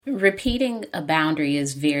Repeating a boundary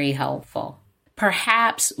is very helpful.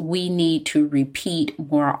 Perhaps we need to repeat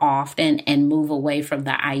more often and move away from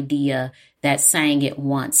the idea that saying it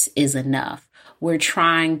once is enough. We're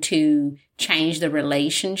trying to change the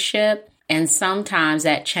relationship, and sometimes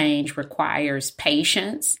that change requires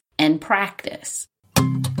patience and practice.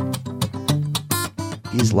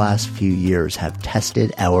 These last few years have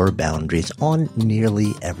tested our boundaries on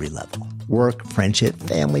nearly every level. Work, friendship,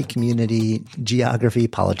 family, community, geography,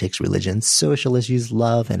 politics, religion, social issues,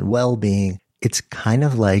 love, and well-being. It's kind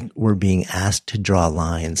of like we're being asked to draw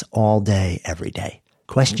lines all day, every day.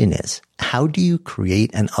 Question is, how do you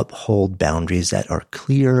create and uphold boundaries that are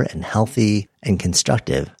clear and healthy and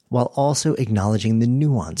constructive while also acknowledging the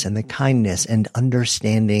nuance and the kindness and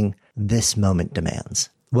understanding this moment demands?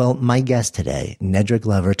 Well, my guest today, Nedra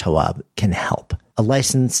Tawwab, can help. A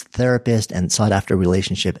licensed therapist and sought-after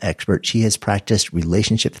relationship expert, she has practiced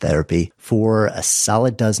relationship therapy for a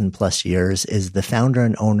solid dozen plus years, is the founder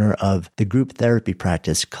and owner of the group therapy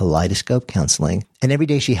practice Kaleidoscope Counseling, and every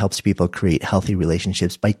day she helps people create healthy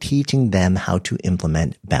relationships by teaching them how to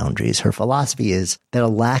implement boundaries. Her philosophy is that a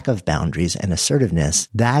lack of boundaries and assertiveness,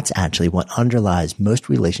 that's actually what underlies most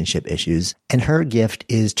relationship issues, and her gift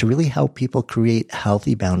is to really help people create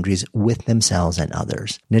healthy boundaries with themselves and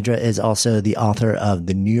others. Nedra is also the author of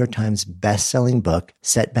the New York Times best-selling book,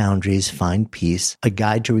 Set Boundaries, Find Peace, A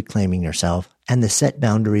Guide to Reclaiming Yourself, and the Set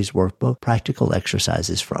Boundaries Workbook, practical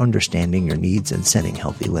exercises for understanding your needs and setting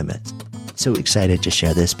healthy limits. So excited to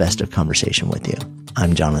share this best of conversation with you.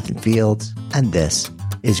 I'm Jonathan Fields, and this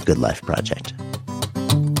is Good Life Project.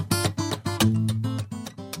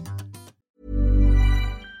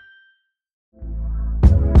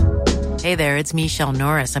 Hey there, it's Michelle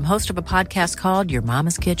Norris. I'm host of a podcast called Your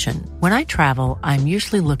Mama's Kitchen. When I travel, I'm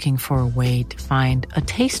usually looking for a way to find a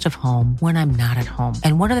taste of home when I'm not at home.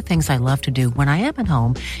 And one of the things I love to do when I am at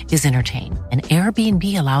home is entertain. And Airbnb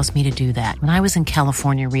allows me to do that. When I was in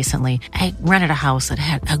California recently, I rented a house that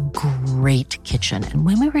had a great kitchen. And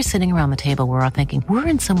when we were sitting around the table, we were all thinking, we're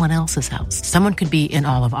in someone else's house. Someone could be in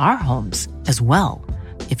all of our homes as well.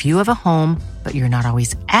 If you have a home, but you're not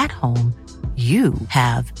always at home, you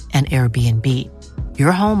have an Airbnb.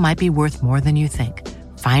 Your home might be worth more than you think.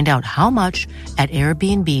 Find out how much at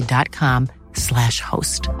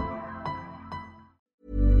airbnb.com/host.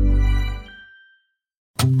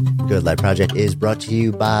 Good Life Project is brought to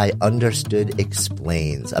you by Understood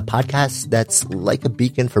Explains, a podcast that's like a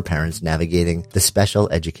beacon for parents navigating the special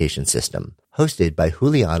education system. Hosted by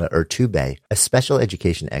Juliana Urtubey, a special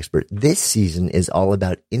education expert, this season is all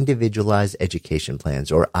about individualized education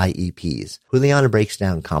plans, or IEPs. Juliana breaks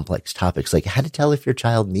down complex topics like how to tell if your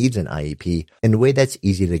child needs an IEP in a way that's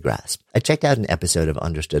easy to grasp. I checked out an episode of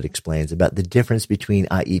Understood Explains about the difference between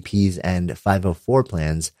IEPs and 504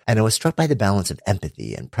 plans, and I was struck by the balance of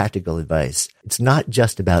empathy and practical advice. It's not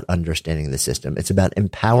just about understanding the system. It's about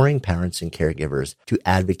empowering parents and caregivers to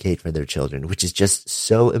advocate for their children, which is just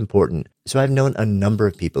so important. So I've known a number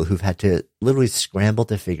of people who've had to literally scramble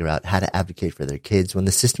to figure out how to advocate for their kids when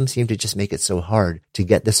the system seemed to just make it so hard to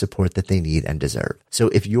get the support that they need and deserve. So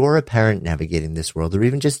if you're a parent navigating this world, or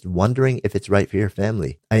even just wondering if it's right for your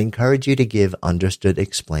family, I encourage you to give Understood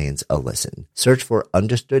Explains a listen. Search for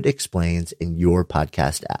Understood Explains in your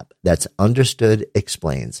podcast app. That's Understood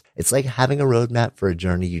Explains. It's like having a roadmap for a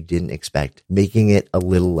journey you didn't expect, making it a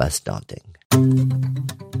little less daunting.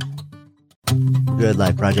 Good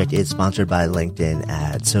Life Project is sponsored by LinkedIn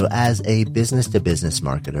Ads. So as a business-to-business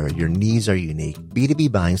marketer, your needs are unique.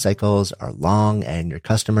 B2B buying cycles are long and your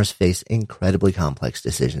customers face incredibly complex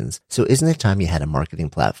decisions. So isn't it time you had a marketing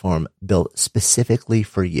platform built specifically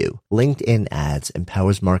for you? LinkedIn Ads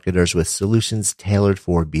empowers marketers with solutions tailored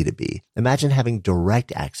for B2B. Imagine having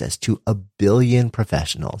direct access to 1 billion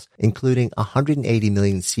professionals, including 180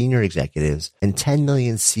 million senior executives and 10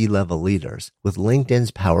 million C-level leaders. With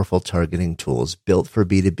LinkedIn's powerful targeting tools built for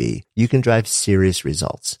B2B, you can drive serious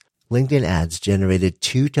results. LinkedIn Ads generated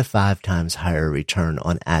 2 to 5 times higher return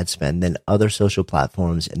on ad spend than other social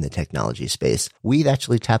platforms in the technology space. We've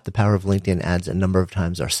actually tapped the power of LinkedIn Ads a number of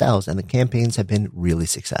times ourselves, and the campaigns have been really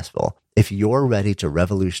successful. If you're ready to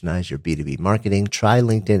revolutionize your B2B marketing, try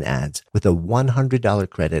LinkedIn Ads with a $100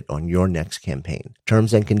 credit on your next campaign.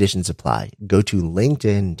 Terms and conditions apply. Go to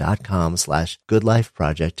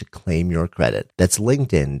linkedin.com/goodlifeproject to claim your credit. That's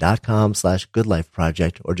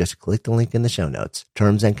linkedin.com/goodlifeproject, or just click the link in the show notes.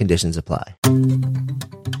 Terms and conditions apply.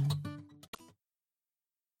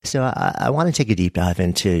 So I want to take a deep dive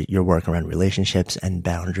into your work around relationships and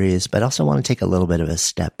boundaries, but also want to take a little bit of a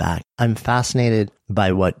step back. I'm fascinated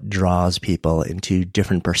by what draws people into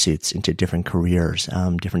different pursuits, into different careers,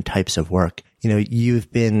 different types of work.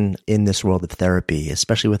 You've been in this world of therapy,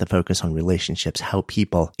 especially with a focus on relationships, how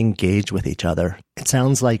people engage with each other. It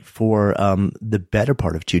sounds like for the better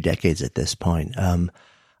part of 2 decades at this point.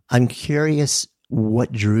 I'm curious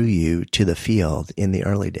what drew you to the field in the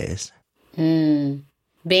early days. Being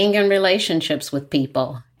in relationships with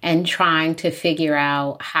people and trying to figure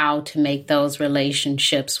out how to make those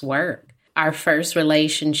relationships work. Our first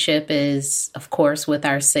relationship is, of course, with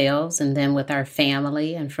ourselves and then with our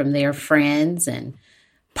family and from there friends and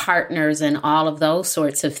partners and all of those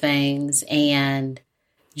sorts of things. And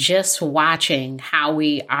just watching how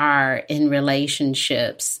we are in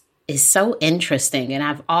relationships is so interesting. And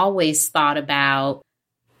I've always thought about,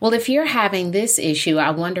 well, if you're having this issue,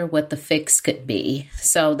 I wonder what the fix could be.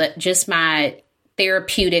 So that just my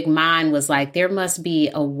therapeutic mind was like, there must be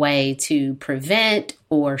a way to prevent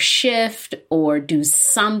or shift or do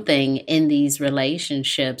something in these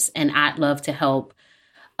relationships. And I'd love to help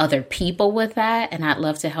other people with that. And I'd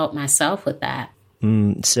love to help myself with that.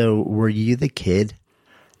 So were you the kid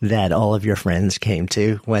that all of your friends came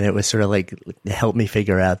to when it was sort of like, help me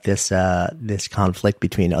figure out this conflict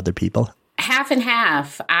between other people? Half and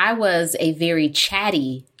half. I was a very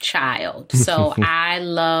chatty child. So I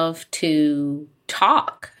love to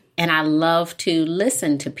talk and I love to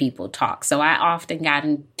listen to people talk. So I often got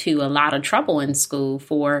into a lot of trouble in school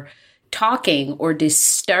for talking or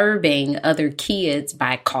disturbing other kids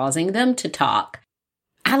by causing them to talk.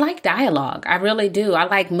 I like dialogue. I really do. I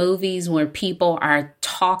like movies where people are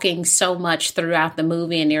talking so much throughout the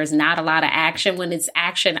movie and there's not a lot of action. When it's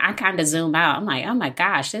action, I kind of zoom out. I'm like, oh my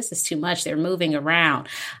gosh, this is too much. They're moving around.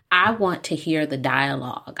 I want to hear the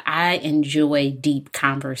dialogue. I enjoy deep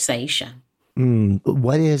conversation.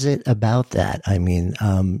 What is it about that? I mean,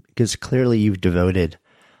 because clearly you've devoted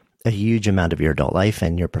a huge amount of your adult life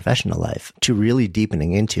and your professional life to really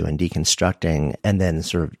deepening into and deconstructing and then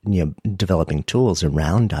sort of, developing tools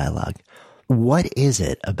around dialogue. What is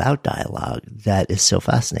it about dialogue that is so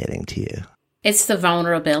fascinating to you? It's the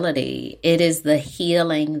vulnerability. It is the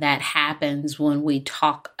healing that happens when we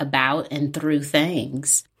talk about and through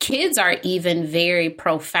things. Kids are even very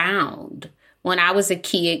profound. When I was a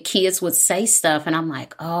kid, kids would say stuff and I'm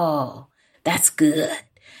like, oh, that's good.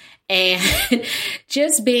 And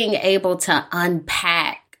just being able to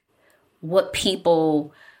unpack what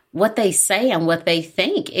they say and what they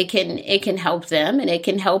think, it can help them and it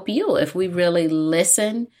can help you if we really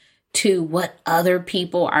listen to what other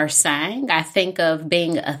people are saying. I think of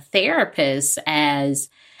being a therapist as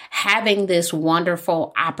having this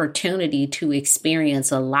wonderful opportunity to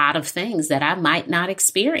experience a lot of things that I might not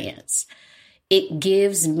experience. It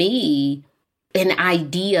gives me an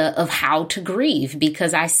idea of how to grieve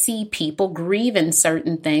because I see people grieve in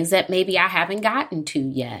certain things that maybe I haven't gotten to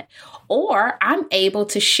yet. Or I'm able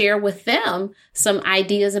to share with them some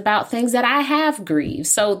ideas about things that I have grieved.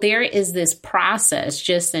 So there is this process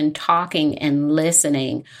just in talking and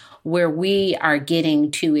listening where we are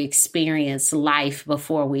getting to experience life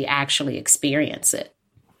before we actually experience it.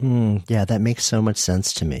 Yeah, that makes so much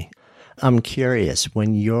sense to me. I'm curious,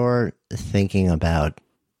 when you're thinking about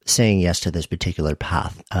saying yes to this particular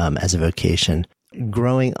path as a vocation,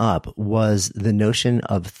 growing up, was the notion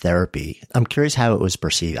of therapy, I'm curious how it was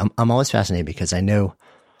perceived. I'm always fascinated because I know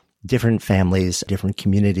different families, different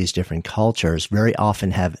communities, different cultures very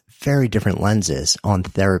often have very different lenses on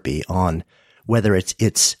therapy, on whether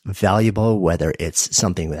it's valuable, whether it's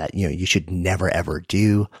something that, you should never ever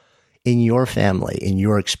do. In your family, in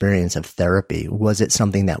your experience of therapy, was it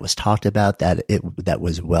something that was talked about, that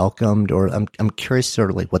was welcomed? Or I'm curious sort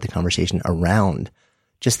of like what the conversation around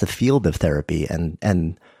just the field of therapy and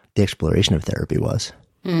the exploration of therapy was.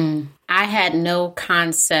 I had no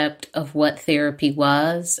concept of what therapy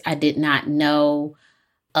was. I did not know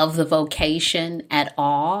of the vocation at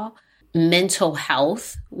all. Mental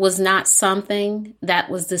health was not something that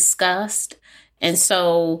was discussed. And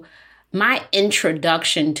so my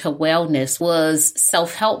introduction to wellness was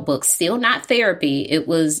self-help books, still not therapy. It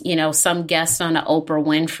was, some guest on the Oprah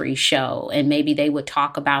Winfrey show, and maybe they would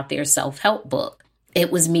talk about their self-help book.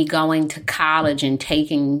 It was me going to college and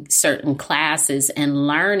taking certain classes and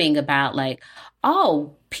learning about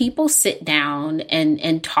people sit down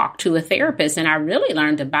and talk to a therapist. And I really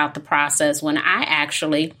learned about the process when I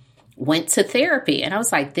actually went to therapy. And I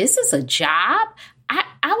was like, this is a job?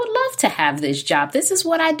 I would love to have this job. This is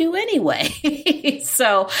what I do anyway.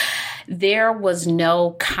 So there was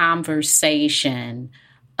no conversation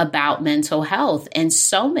about mental health. And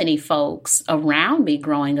so many folks around me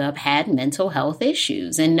growing up had mental health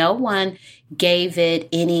issues, and no one gave it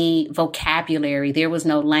any vocabulary. There was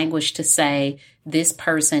no language to say, this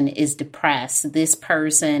person is depressed. This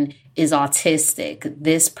person is autistic.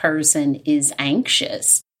 This person is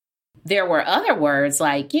anxious. There were other words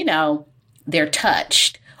like, they're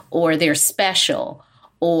touched or they're special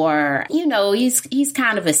or, he's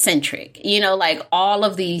kind of eccentric, like all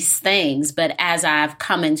of these things. But as I've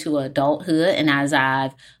come into adulthood and as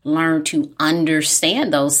I've learned to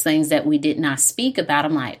understand those things that we did not speak about,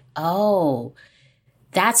 I'm like, oh,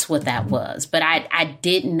 that's what that was. But I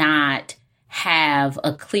did not have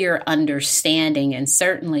a clear understanding and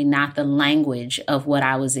certainly not the language of what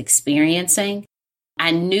I was experiencing.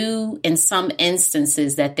 I knew in some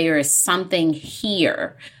instances that there is something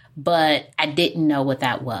here, but I didn't know what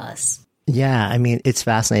that was. Yeah, I mean, it's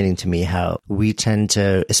fascinating to me how we tend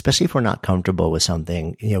to, especially if we're not comfortable with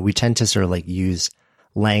something, we tend to sort of like use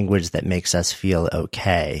language that makes us feel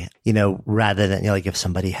okay, rather than, like if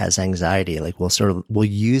somebody has anxiety, like we'll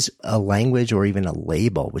use a language or even a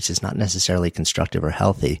label, which is not necessarily constructive or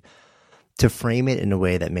healthy, to frame it in a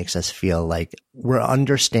way that makes us feel like we're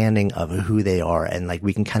understanding of who they are and like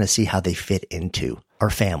we can kind of see how they fit into our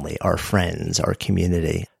family, our friends, our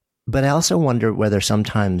community. But I also wonder whether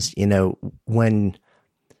sometimes, when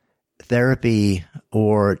therapy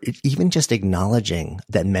or even just acknowledging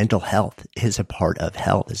that mental health is a part of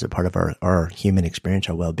health, is a part of our human experience,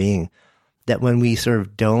 our well-being, that when we sort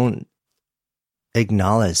of don't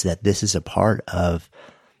acknowledge that this is a part of,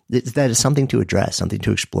 that is something to address, something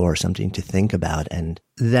to explore, something to think about, and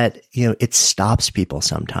that, it stops people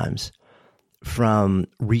sometimes from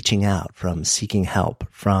reaching out, from seeking help,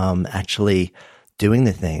 from actually doing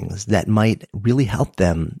the things that might really help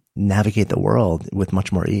them navigate the world with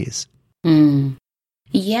much more ease.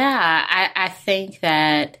 Yeah, I think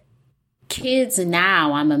that kids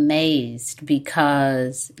now, I'm amazed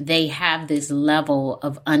because they have this level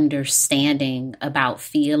of understanding about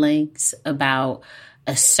feelings, about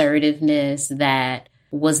assertiveness that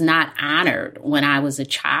was not honored when I was a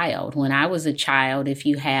child. When I was a child, if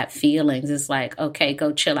you had feelings, it's like, okay,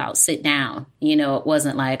 go chill out, sit down. It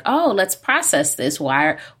wasn't like, oh, let's process this.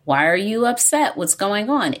 Why are you upset? What's going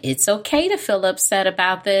on? It's okay to feel upset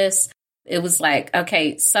about this. It was like,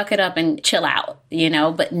 okay, suck it up and chill out,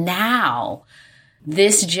 But now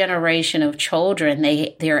this generation of children,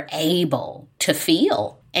 they're able to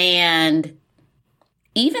feel. And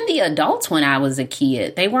even the adults, when I was a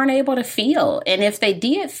kid, they weren't able to feel. And if they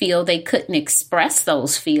did feel, they couldn't express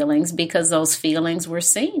those feelings because those feelings were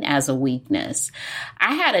seen as a weakness.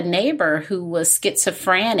 I had a neighbor who was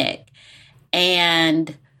schizophrenic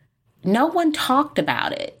and no one talked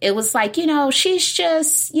about it. It was like, she's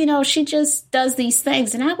just, she just does these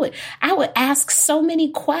things. And I would ask so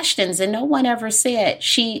many questions and no one ever said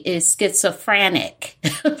she is schizophrenic.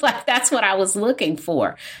 Like that's what I was looking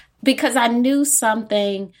for. Because I knew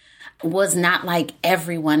something was not like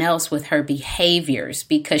everyone else with her behaviors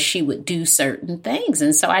because she would do certain things.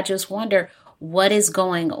 And so I just wonder, what is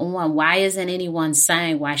going on? Why isn't anyone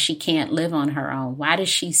saying why she can't live on her own? Why does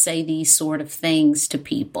she say these sort of things to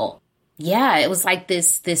people? Yeah, it was like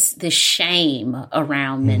this shame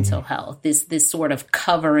around mental health, this sort of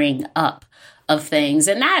covering up of things.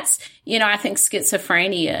 And that's, I think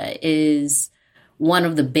schizophrenia is one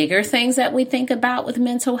of the bigger things that we think about with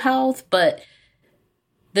mental health. But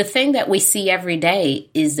the thing that we see every day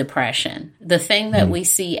is depression. The thing that we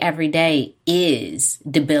see every day is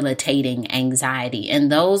debilitating anxiety.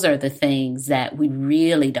 And those are the things that we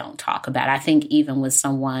really don't talk about. I think even with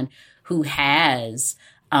someone who has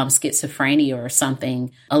schizophrenia or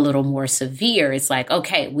something a little more severe, it's like,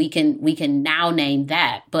 okay, we can now name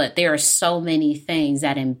that. But there are so many things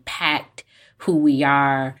that impact who we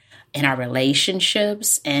are in our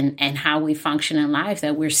relationships and how we function in life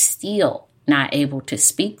that we're still not able to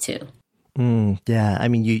speak to. Yeah. I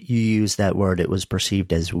mean, you use that word, it was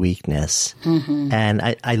perceived as weakness. And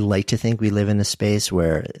I like to think we live in a space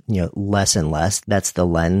where, less and less, that's the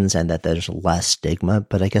lens and that there's less stigma,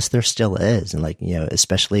 but I guess there still is. And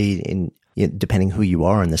especially in, depending who you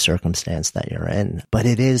are and the circumstance that you're in. But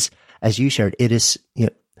it is, as you shared, it is,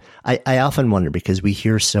 I often wonder because we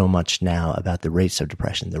hear so much now about the rates of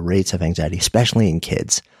depression, the rates of anxiety, especially in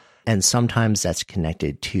kids. And sometimes that's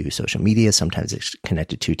connected to social media. Sometimes it's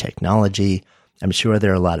connected to technology. I'm sure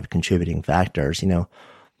there are a lot of contributing factors, and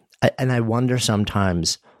I wonder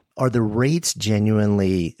sometimes, are the rates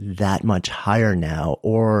genuinely that much higher now?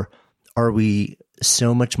 Or are we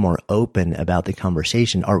so much more open about the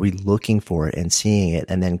conversation? Are we looking for it and seeing it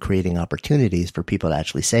and then creating opportunities for people to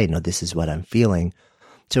actually say, no, this is what I'm feeling?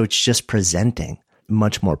 So it's just presenting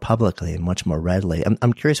much more publicly and much more readily.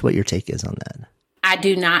 I'm curious what your take is on that. I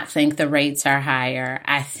do not think the rates are higher.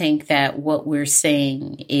 I think that what we're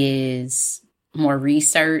seeing is more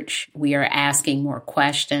research. We are asking more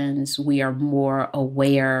questions. We are more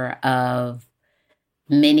aware of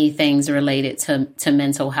many things related to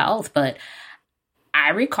mental health. But I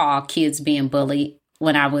recall kids being bullied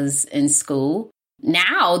when I was in school.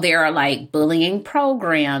 Now there are like bullying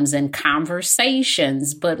programs and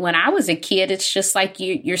conversations. But when I was a kid, it's just like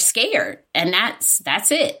you're scared. And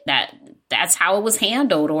that's it. That's how it was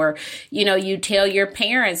handled. Or, you tell your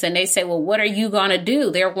parents and they say, well, what are you going to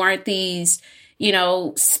do? There weren't these,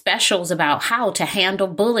 specials about how to handle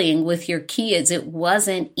bullying with your kids. It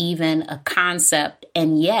wasn't even a concept.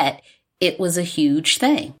 And yet it was a huge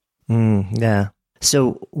thing. Yeah.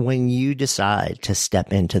 So when you decide to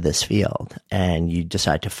step into this field and you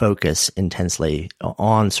decide to focus intensely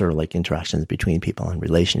on sort of like interactions between people and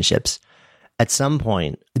relationships, at some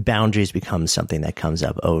point, boundaries become something that comes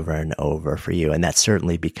up over and over for you. And that's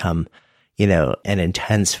certainly become, an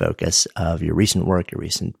intense focus of your recent work, your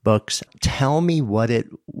recent books. Tell me what it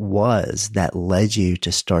was that led you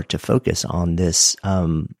to start to focus on this,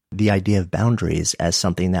 the idea of boundaries as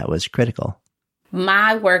something that was critical.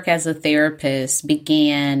 My work as a therapist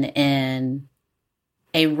began in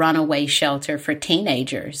a runaway shelter for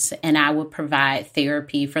teenagers, and I would provide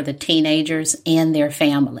therapy for the teenagers and their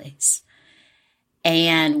families.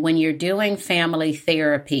 And when you're doing family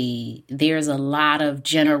therapy, there's a lot of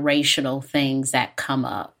generational things that come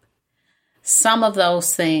up. Some of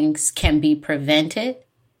those things can be prevented,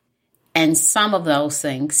 and some of those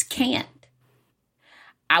things can't.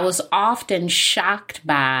 I was often shocked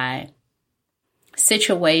by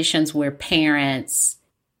situations where parents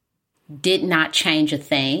did not change a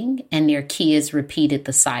thing and their kids repeated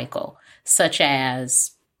the cycle, such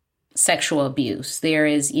as sexual abuse. There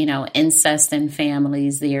is, incest in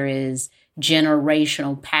families. There is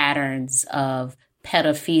generational patterns of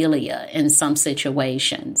pedophilia in some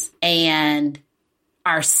situations. And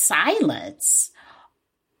our silence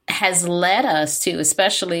has led us to,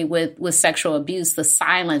 especially with sexual abuse, the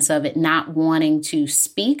silence of it, not wanting to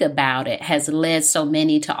speak about it has led so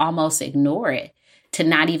many to almost ignore it, to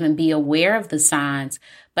not even be aware of the signs.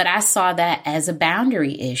 But I saw that as a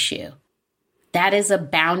boundary issue. That is a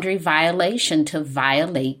boundary violation, to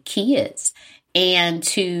violate kids and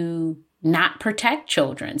to not protect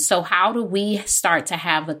children. So how do we start to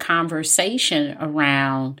have a conversation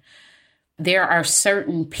around there are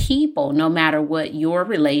certain people, no matter what your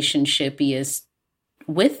relationship is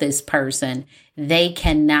with this person, they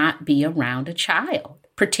cannot be around a child,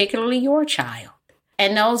 particularly your child.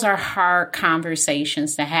 And those are hard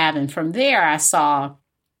conversations to have. And from there, I saw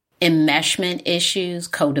enmeshment issues,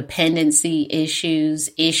 codependency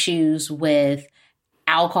issues with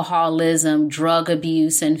alcoholism, drug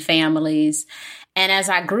abuse in families. And as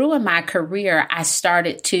I grew in my career, I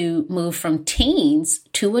started to move from teens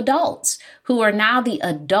to adults who are now the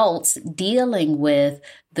adults dealing with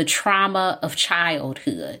the trauma of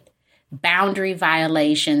childhood, boundary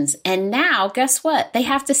violations. And now, guess what? They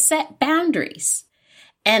have to set boundaries.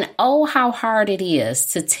 And oh, how hard it is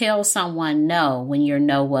to tell someone no when your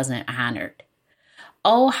no wasn't honored.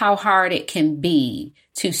 Oh, how hard it can be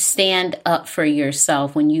to stand up for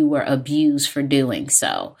yourself when you were abused for doing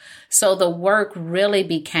so. So the work really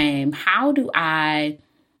became, how do I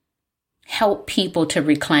help people to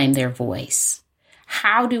reclaim their voice?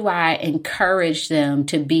 How do I encourage them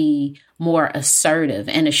to be more assertive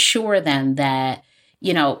and assure them that,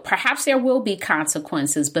 perhaps there will be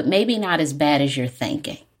consequences, but maybe not as bad as you're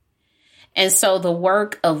thinking. And so the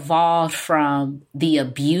work evolved from the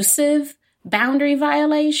abusive boundary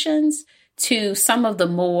violations to some of the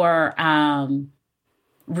more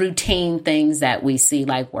routine things that we see,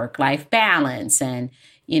 like work-life balance and,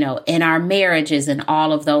 in our marriages and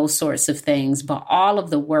all of those sorts of things. But all of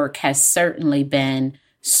the work has certainly been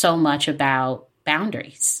so much about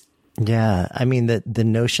boundaries. Yeah. I mean, the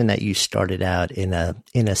notion that you started out in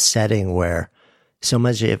a setting where so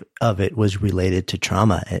much of it was related to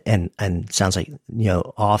trauma and sounds like,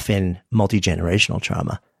 often multi-generational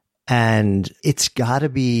trauma. And it's got to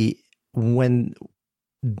be when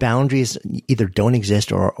boundaries either don't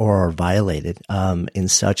exist or are violated in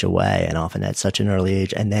such a way, and often at such an early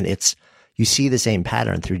age. And then you see the same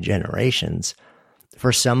pattern through generations.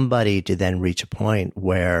 For somebody to then reach a point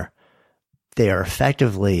where they are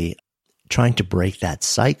effectively trying to break that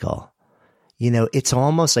cycle, it's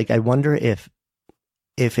almost like, I wonder if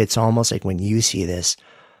it's almost like when you see this,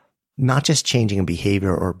 not just changing a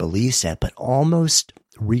behavior or belief set, but almost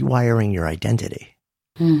rewiring your identity.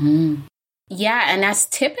 Mm-hmm. Yeah. And that's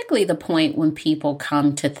typically the point when people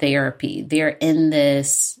come to therapy. They're in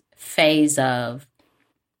this phase of,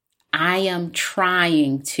 I am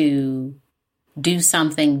trying to do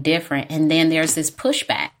something different. And then there's this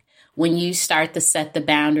pushback when you start to set the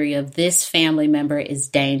boundary of this family member is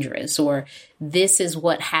dangerous, or this is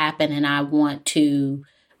what happened and I want to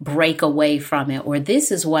break away from it, or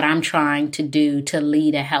this is what I'm trying to do to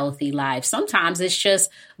lead a healthy life. Sometimes it's just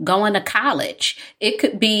going to college. It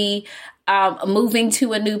could be moving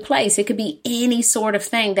to a new place. It could be any sort of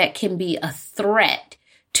thing that can be a threat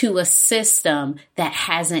to a system that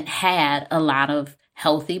hasn't had a lot of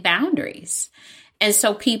healthy boundaries. And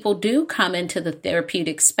so people do come into the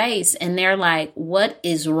therapeutic space and they're like, what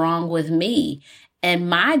is wrong with me? And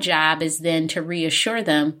my job is then to reassure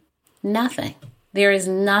them, nothing. There is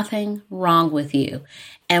nothing wrong with you.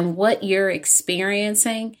 And what you're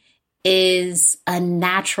experiencing is a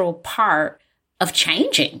natural part of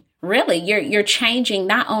changing. Really, you're changing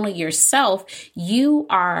not only yourself, you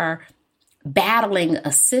are battling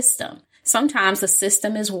a system. Sometimes the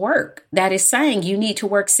system is work that is saying you need to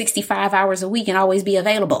work 65 hours a week and always be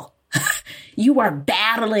available. You are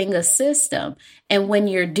battling a system. And when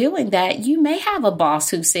you're doing that, you may have a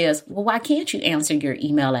boss who says, well, why can't you answer your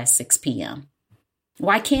email at 6 p.m.?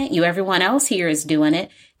 Why can't you? Everyone else here is doing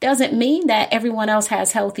it. Doesn't mean that everyone else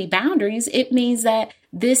has healthy boundaries. It means that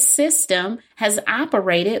this system has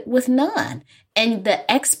operated with none. And the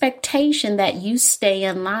expectation that you stay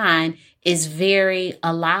in line is very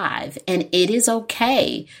alive. And it is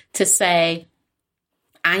okay to say,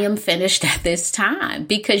 I am finished at this time,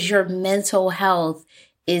 because your mental health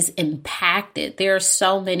is impacted. There are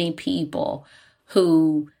so many people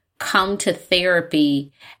who come to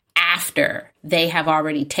therapy after they have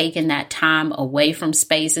already taken that time away from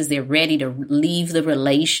spaces. They're ready to leave the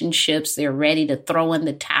relationships. They're ready to throw in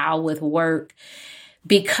the towel with work,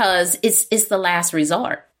 because it's the last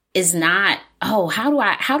resort. It's not, oh, how do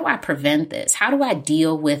I prevent this? How do I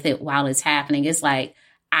deal with it while it's happening? It's like,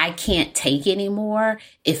 I can't take anymore.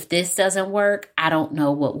 If this doesn't work, I don't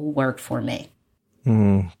know what will work for me.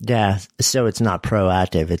 Yeah. So it's not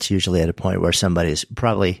proactive. It's usually at a point where somebody's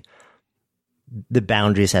probably, the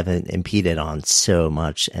boundaries have been impeded on so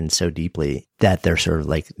much and so deeply that they're sort of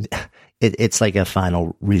like, it's like a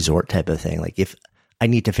final resort type of thing. Like, if I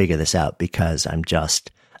need to figure this out because I'm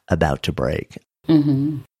just about to break.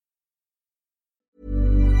 Mm-hmm.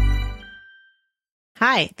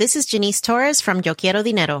 Hi, this is Janice Torres from Yo Quiero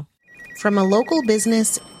Dinero. From a local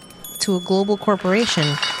business to a global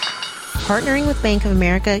corporation, partnering with Bank of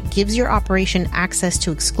America gives your operation access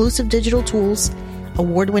to exclusive digital tools,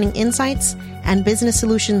 award-winning insights, and business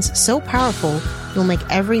solutions so powerful you'll make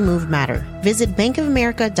every move matter. Visit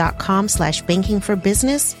bankofamerica.com/banking for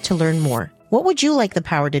business to learn more. What would you like the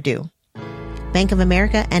power to do? Bank of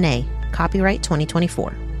America, N.A. Copyright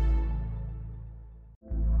 2024.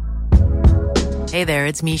 Hey there,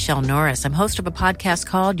 it's Michelle Norris. I'm host of a podcast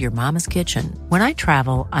called Your Mama's Kitchen. When I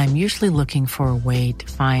travel, I'm usually looking for a way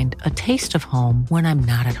to find a taste of home when I'm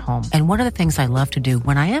not at home. And one of the things I love to do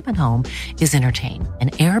when I am at home is entertain.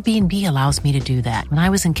 And Airbnb allows me to do that. When I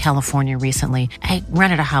was in California recently, I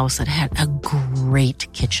rented a house that had a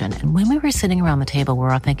great kitchen. And when we were sitting around the table, we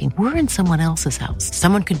were all thinking, we're in someone else's house.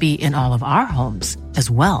 Someone could be in all of our homes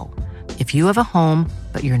as well. If you have a home,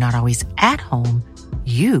 but you're not always at home,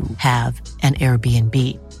 you have an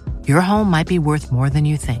Airbnb. Your home might be worth more than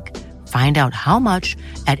you think. Find out how much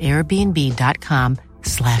at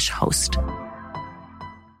airbnb.com/host.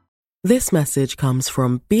 This message comes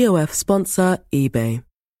from BOF sponsor eBay.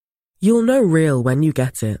 You'll know real when you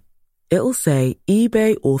get it. It'll say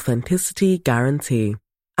eBay Authenticity Guarantee.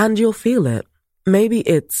 And you'll feel it. Maybe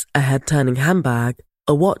it's a head-turning handbag,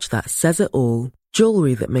 a watch that says it all,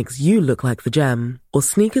 jewelry that makes you look like the gem, or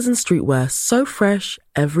sneakers and streetwear so fresh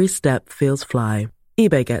every step feels fly.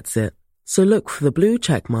 eBay gets it. So look for the blue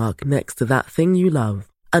check mark next to that thing you love,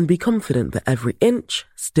 and be confident that every inch,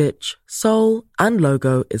 stitch, sole, and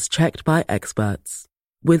logo is checked by experts.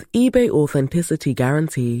 With eBay Authenticity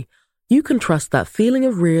Guarantee, you can trust that feeling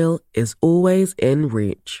of real is always in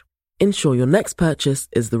reach. Ensure your next purchase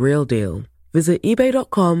is the real deal. Visit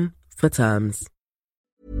ebay.com for terms.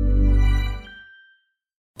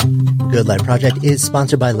 Good Life Project is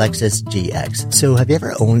sponsored by Lexus GX. So have you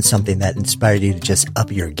ever owned something that inspired you to just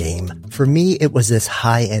up your game? For me, it was this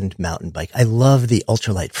high-end mountain bike. I love the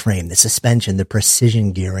ultralight frame, the suspension, the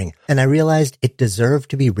precision gearing, and I realized it deserved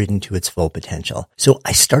to be ridden to its full potential. So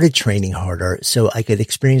I started training harder so I could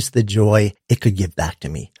experience the joy it could give back to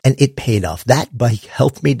me. And it paid off. That bike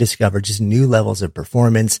helped me discover just new levels of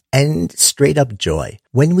performance and straight up joy.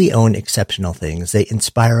 When we own exceptional things, they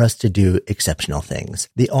inspire us to do exceptional things.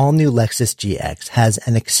 The all-new Lexus GX has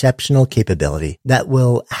an exceptional capability that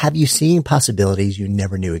will have you seeing possibilities you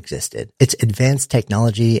never knew existed. Its advanced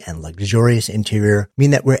technology and luxurious interior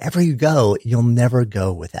mean that wherever you go, you'll never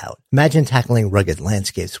go without. Imagine tackling rugged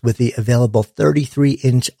landscapes with the available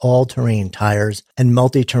 33-inch all-terrain tires and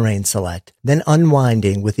multi-terrain select, then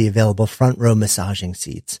unwinding with the available front-row massaging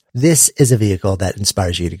seats. This is a vehicle that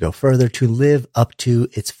inspires you to go further, to live up to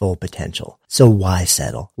its full potential. So why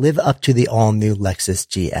settle? Live up to the all-new Lexus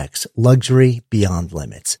GX. Luxury beyond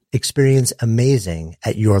limits. Experience amazing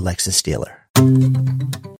at your Lexus dealer.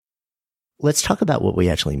 Let's talk about what we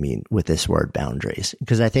actually mean with this word boundaries,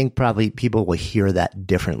 because I think probably people will hear that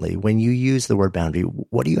differently. When you use the word boundary,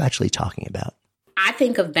 what are you actually talking about? I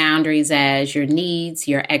think of boundaries as your needs,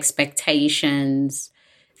 your expectations,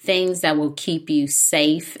 things that will keep you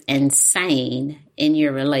safe and sane in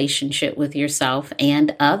your relationship with yourself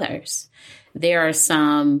and others. There are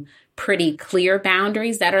some pretty clear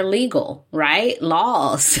boundaries that are legal, right?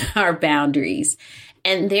 Laws are boundaries.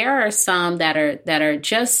 And there are some that are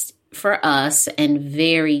just for us and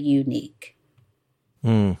very unique.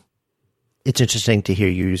 It's interesting to hear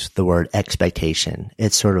you use the word expectation.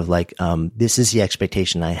 It's sort of like, this is the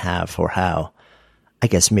expectation I have for how, I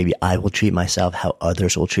guess maybe I will treat myself, how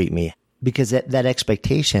others will treat me. Because that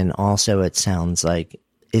expectation also, it sounds like,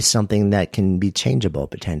 is something that can be changeable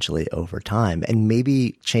potentially over time, and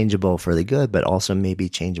maybe changeable for the good, but also maybe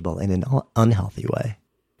changeable in an unhealthy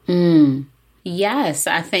way. Yes,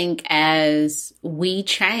 I think as we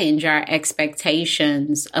change, our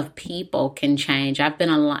expectations of people can change. I've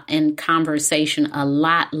been in conversation a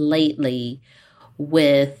lot lately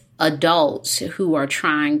with adults who are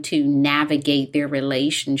trying to navigate their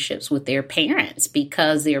relationships with their parents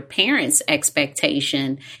because their parents'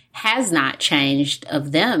 expectation has not changed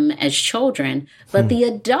of them as children, but the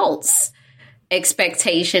adults'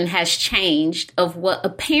 expectation has changed of what a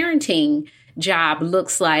parenting job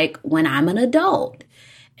looks like when I'm an adult.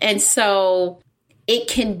 And so it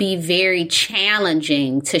can be very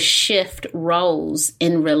challenging to shift roles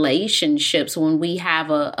in relationships when we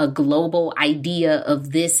have a global idea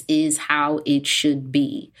of this is how it should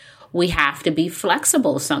be. We have to be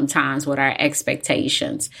flexible sometimes with our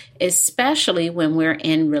expectations, especially when we're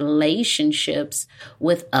in relationships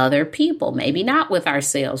with other people. Maybe not with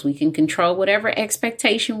ourselves. We can control whatever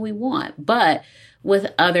expectation we want, but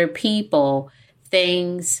with other people,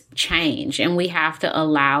 things change and we have to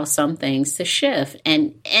allow some things to shift.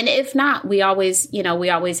 And if not, we always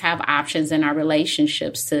have options in our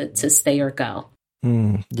relationships to stay or go.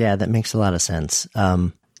 Yeah, that makes a lot of sense.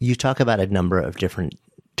 You talk about a number of different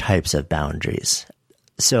types of boundaries.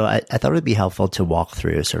 So I thought it would be helpful to walk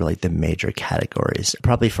through sort of like the major categories.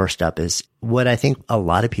 Probably first up is what I think a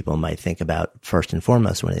lot of people might think about first and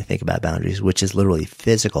foremost when they think about boundaries, which is literally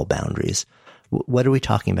physical boundaries. What are we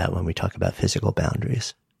talking about when we talk about physical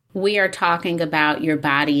boundaries? We are talking about your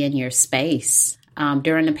body and your space.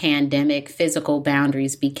 During the pandemic, physical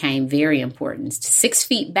boundaries became very important. 6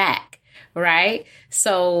 feet back, right?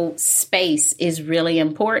 So space is really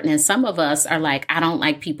important. And some of us are like, I don't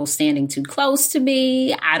like people standing too close to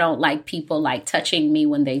me. I don't like people like touching me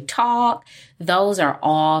when they talk. Those are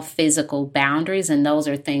all physical boundaries. And those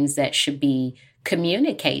are things that should be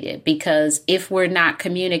communicated, because if we're not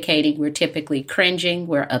communicating, we're typically cringing,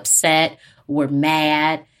 we're upset, we're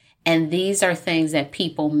mad. And these are things that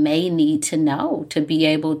people may need to know to be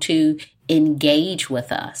able to engage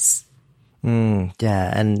with us.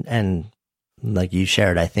 Yeah. And like you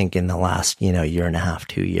shared, I think in the last, year and a half,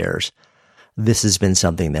 2 years, this has been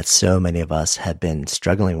something that so many of us have been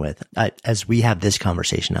struggling with. As we have this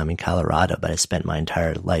conversation, I'm in Colorado, but I spent my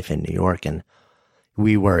entire life in New York, and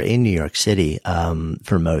we were in New York City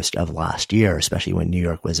for most of last year, especially when New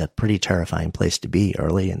York was a pretty terrifying place to be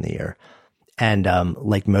early in the year. And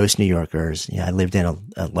like most New Yorkers, I lived in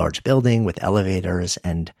a large building with elevators,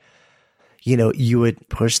 and you would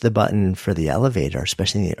push the button for the elevator,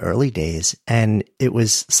 especially in the early days, and it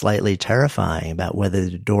was slightly terrifying about whether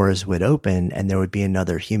the doors would open and there would be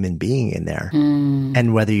another human being in there,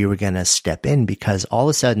 and whether you were going to step in, because all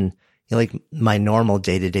of a sudden, like my normal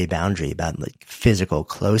day-to-day boundary about like physical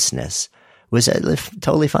closeness was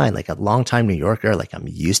totally fine. Like a longtime New Yorker, like I'm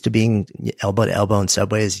used to being elbow to elbow in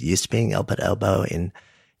subways, used to being elbow to elbow in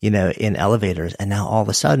elevators. And now all of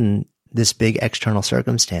a sudden, this big external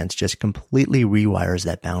circumstance just completely rewires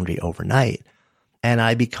that boundary overnight. And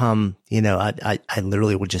I become, I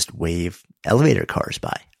literally would just wave elevator cars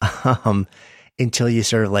by. Until you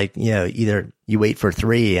sort of like, either you wait for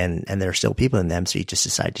 3 and there are still people in them, so you just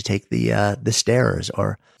decide to take the stairs,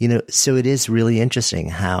 or, so it is really interesting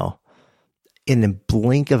how in the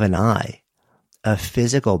blink of an eye, a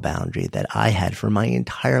physical boundary that I had for my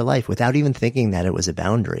entire life without even thinking that it was a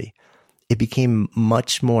boundary. It became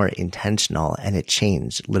much more intentional and it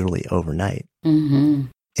changed literally overnight. Mm-hmm.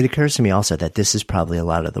 It occurs to me also that this is probably a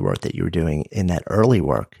lot of the work that you were doing in that early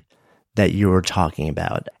work that you were talking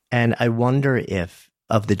about. And I wonder if,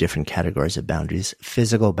 of the different categories of boundaries,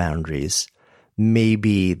 physical boundaries may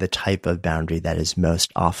be the type of boundary that is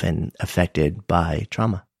most often affected by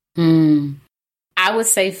trauma. I would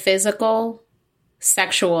say physical,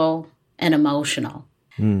 sexual, and emotional.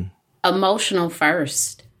 Emotional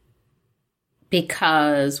first,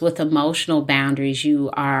 because with emotional boundaries, you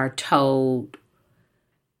are told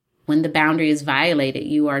when the boundary is violated,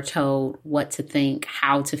 you are told what to think,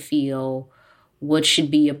 how to feel, what should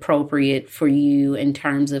be appropriate for you in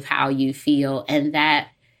terms of how you feel. And that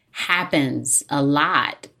happens a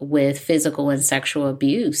lot with physical and sexual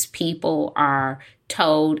abuse. People are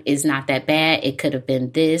told it's not that bad. It could have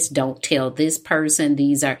been this. Don't tell this person.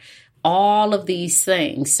 These are all of these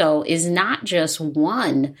things. So it's not just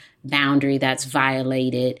one boundary that's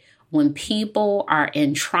violated. When people are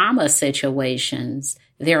in trauma situations,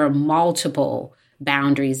 there are multiple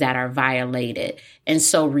boundaries that are violated. And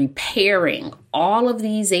so repairing all of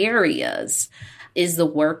these areas is the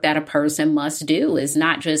work that a person must do. It's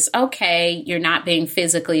not just, okay, you're not being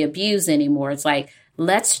physically abused anymore. It's like,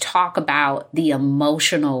 let's talk about the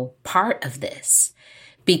emotional part of this,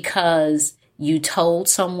 because you told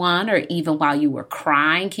someone, or even while you were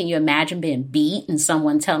crying, can you imagine being beat and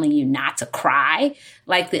someone telling you not to cry?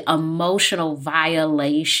 Like the emotional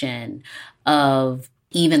violation of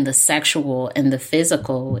even the sexual and the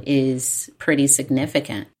physical is pretty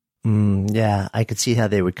significant. Yeah, I could see how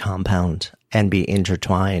they would compound and be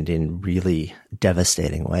intertwined in really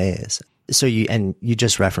devastating ways. So you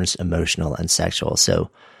just referenced emotional and sexual.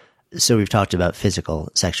 So we've talked about physical,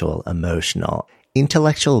 sexual, emotional.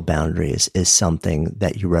 Intellectual boundaries is something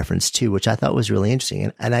that you referenced too, which I thought was really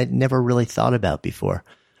interesting and I'd never really thought about before.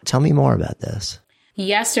 Tell me more about this.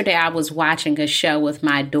 Yesterday, I was watching a show with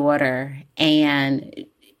my daughter, and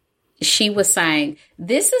she was saying,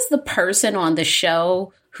 this is the person on the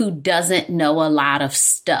show who doesn't know a lot of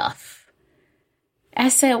stuff. I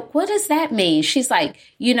said, what does that mean? She's like,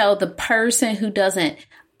 the person who doesn't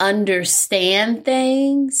understand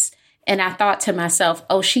things. And I thought to myself,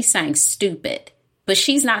 oh, she's saying stupid. But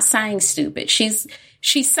she's not saying stupid. She's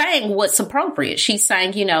saying what's appropriate. She's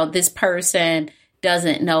saying, this person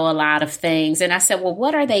doesn't know a lot of things. And I said, well,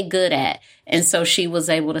 what are they good at? And so she was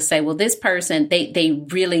able to say, well, this person, they're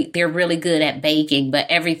really good at baking, but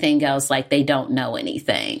everything else, like they don't know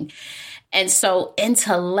anything. And so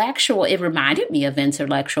it reminded me of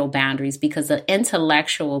intellectual boundaries, because the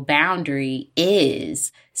intellectual boundary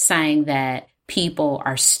is saying that people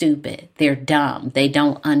are stupid. They're dumb. They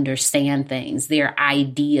don't understand things. Their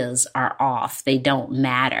ideas are off. They don't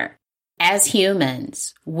matter. As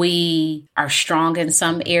humans, we are strong in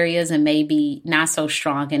some areas and maybe not so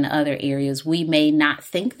strong in other areas. We may not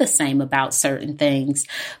think the same about certain things,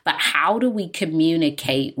 but how do we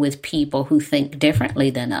communicate with people who think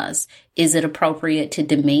differently than us? Is it appropriate to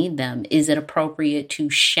demean them? Is it appropriate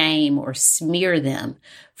to shame or smear them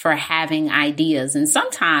for having ideas? And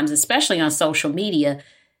sometimes, especially on social media,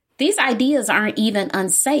 these ideas aren't even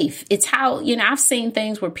unsafe. It's how, I've seen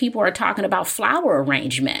things where people are talking about flower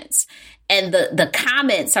arrangements and the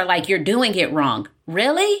comments are like, you're doing it wrong.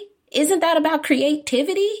 Really? Isn't that about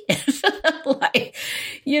creativity?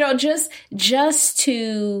 Just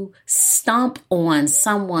to stomp on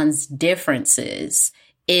someone's differences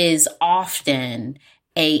is often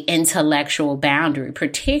a intellectual boundary,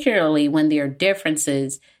 particularly when their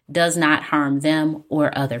differences does not harm them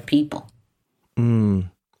or other people.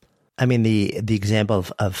 I mean, the example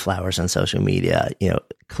of flowers on social media,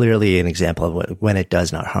 clearly an example of when it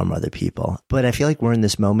does not harm other people. But I feel like we're in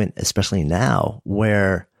this moment, especially now,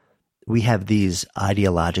 where we have these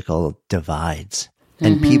ideological divides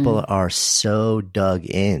and people are so dug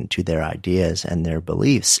into their ideas and their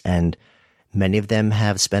beliefs. And many of them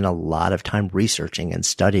have spent a lot of time researching and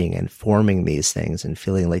studying and forming these things and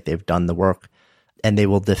feeling like they've done the work, and they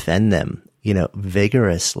will defend them,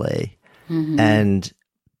 vigorously. And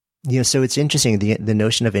so it's interesting, the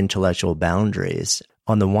notion of intellectual boundaries.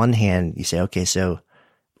 On the one hand, you say, okay, so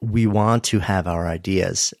we want to have our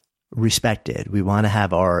ideas respected. We want to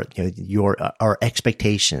have our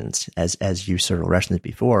expectations, as you sort of referenced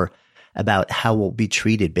before, about how we'll be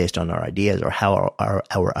treated based on our ideas, or how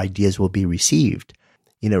our ideas will be received,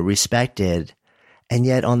 respected. And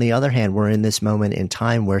yet, on the other hand, we're in this moment in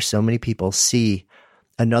time where so many people see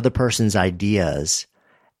another person's ideas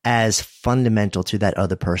as fundamental to that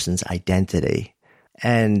other person's identity.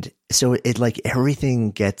 And so it like everything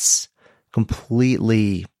gets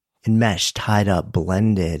completely enmeshed, tied up,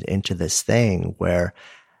 blended into this thing where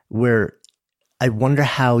I wonder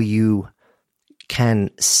how you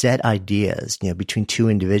can set ideas, between two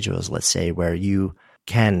individuals, let's say, where you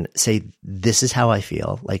can say, this is how I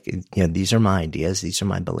feel. Like, these are my ideas. These are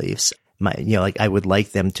my beliefs. I would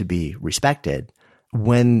like them to be respected.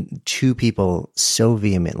 When two people so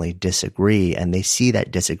vehemently disagree and they see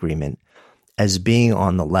that disagreement as being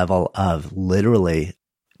on the level of literally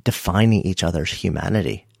defining each other's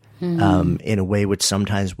humanity, in a way which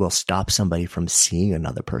sometimes will stop somebody from seeing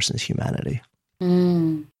another person's humanity.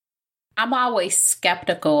 I'm always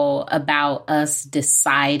skeptical about us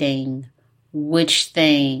deciding which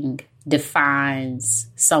thing defines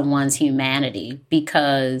someone's humanity,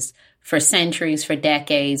 because for centuries, for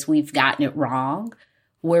decades, we've gotten it wrong,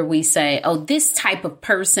 where we say, oh, this type of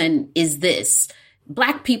person is this.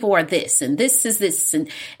 Black people are this, and this is this. And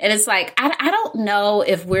it's like, I don't know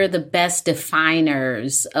if we're the best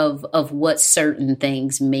definers of what certain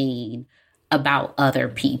things mean about other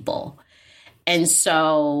people. And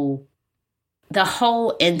so the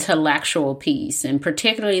whole intellectual piece, and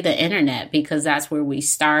particularly the internet, because that's where we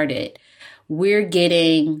started, we're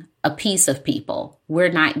getting a piece of people.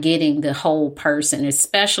 We're not getting the whole person,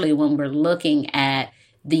 especially when we're looking at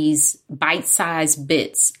these bite-sized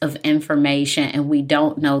bits of information and we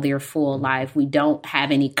don't know their full life. We don't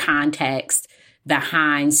have any context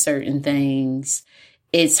behind certain things.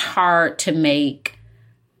 It's hard to make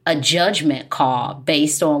a judgment call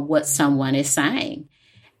based on what someone is saying.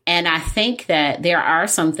 And I think that there are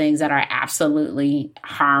some things that are absolutely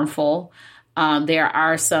harmful. There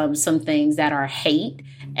are some things that are hate.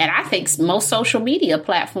 And I think most social media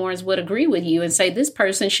platforms would agree with you and say this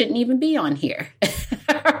person shouldn't even be on here.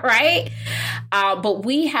 Right? But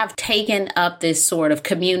we have taken up this sort of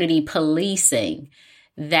community policing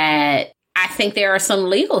that I think there are some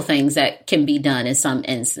legal things that can be done in some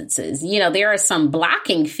instances. There are some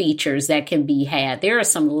blocking features that can be had. There are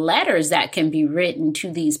some letters that can be written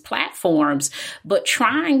to these platforms, but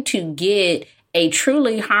trying to get a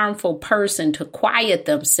truly harmful person to quiet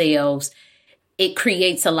themselves, it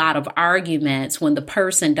creates a lot of arguments when the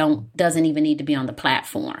person doesn't even need to be on the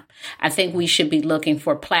platform. I think we should be looking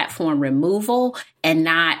for platform removal and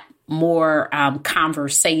not more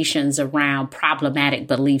conversations around problematic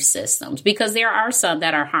belief systems, because there are some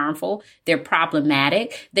that are harmful. They're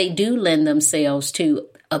problematic. They do lend themselves to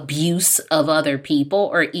abuse of other people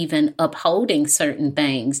or even upholding certain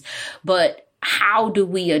things. But how do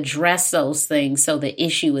we address those things so the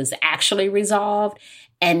issue is actually resolved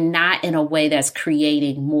and not in a way that's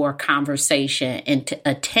creating more conversation and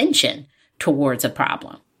attention towards a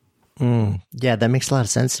problem? Yeah, that makes a lot of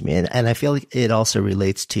sense to me. And I feel like it also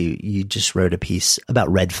relates to, you just wrote a piece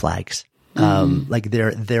about red flags. Like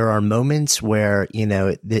there are moments where,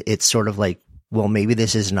 it's sort of like, well, maybe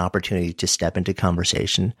this is an opportunity to step into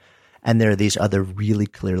conversation. And there are these other really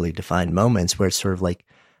clearly defined moments where it's sort of like,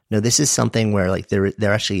 no, this is something where like there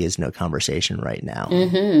actually is no conversation right now.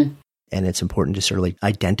 Mm-hmm. And it's important to sort of like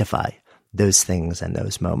identify those things and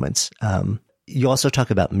those moments. You also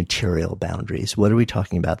talk about material boundaries. What are we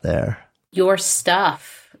talking about there? Your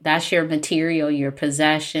stuff. That's your material, your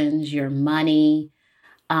possessions, your money.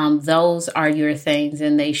 Those are your things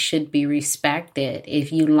and they should be respected.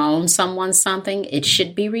 If you loan someone something, it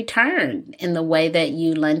should be returned in the way that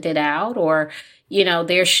you lent it out. Or,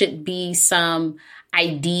 there should be some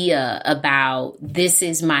idea about, this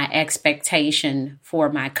is my expectation for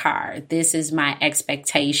my car. This is my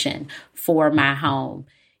expectation for my home.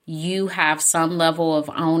 You have some level of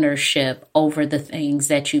ownership over the things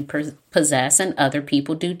that you possess, and other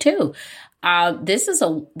people do too. This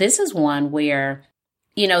is one where,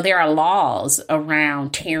 there are laws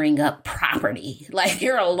around tearing up property. Like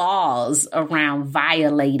there are laws around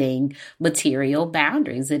violating material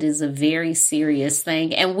boundaries. It is a very serious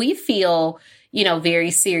thing. And we feel,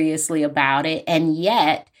 very seriously about it. And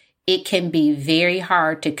yet it can be very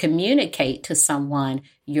hard to communicate to someone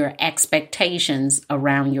your expectations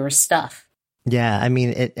around your stuff. Yeah, I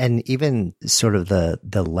mean, and even sort of the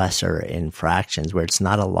lesser infractions where it's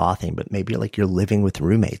not a law thing, but maybe like you're living with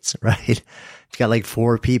roommates, right? You've got like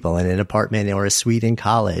 4 people in an apartment or a suite in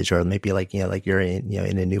college, or maybe like, like you're in,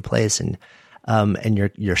 in a new place and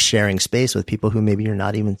you're sharing space with people who maybe you're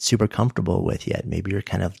not even super comfortable with yet. Maybe you're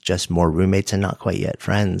kind of just more roommates and not quite yet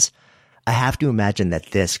friends. I have to imagine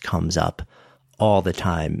that this comes up all the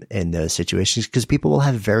time in those situations because people will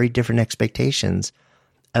have very different expectations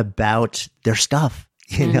about their stuff,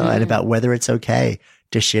 and about whether it's okay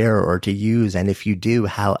to share or to use. And if you do,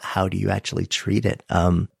 how do you actually treat it?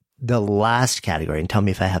 The last category, and tell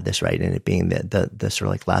me if I have this right, and it being the sort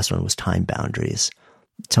of like last one, was time boundaries.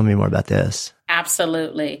 Tell me more about this.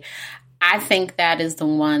 Absolutely. I think that is the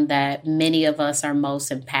one that many of us are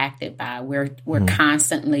most impacted by. We're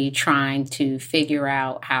constantly trying to figure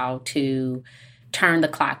out how to turn the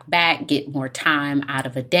clock back, get more time out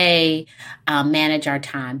of a day, manage our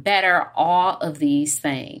time better, all of these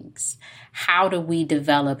things. How do we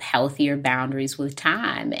develop healthier boundaries with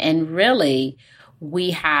time? And really,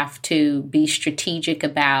 we have to be strategic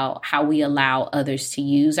about how we allow others to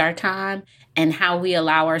use our time and how we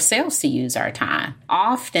allow ourselves to use our time.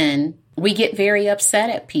 Often, we get very upset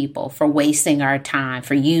at people for wasting our time,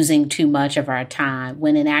 for using too much of our time,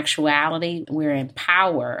 when in actuality, we're in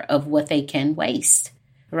power of what they can waste,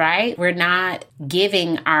 right? We're not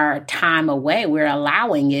giving our time away. We're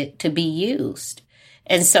allowing it to be used.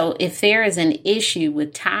 And so if there is an issue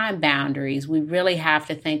with time boundaries, we really have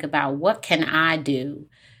to think about, what can I do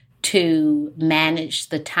to manage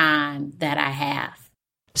the time that I have?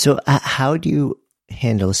 So how do you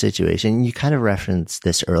handle a situation? You kind of referenced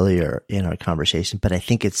this earlier in our conversation, but I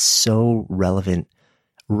think it's so relevant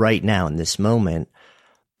right now in this moment.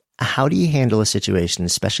 How do you handle a situation,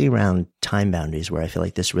 especially around time boundaries, where I feel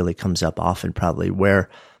like this really comes up often, probably, where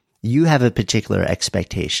you have a particular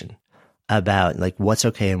expectation about like what's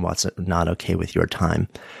okay and what's not okay with your time,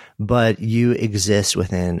 but you exist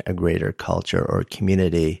within a greater culture or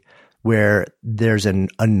community where there's a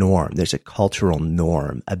norm, there's a cultural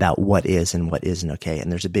norm about what is and what isn't okay.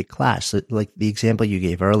 And there's a big clash. So like the example you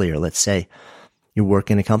gave earlier, let's say you work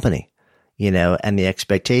in a company, and the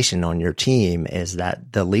expectation on your team is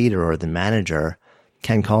that the leader or the manager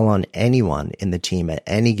can call on anyone in the team at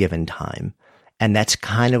any given time. And that's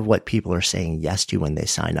kind of what people are saying yes to when they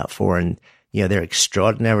sign up for. And, they're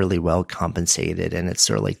extraordinarily well compensated. And it's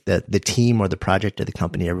sort of like the team or the project of the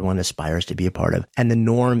company everyone aspires to be a part of. And the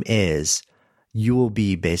norm is you will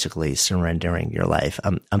be basically surrendering your life.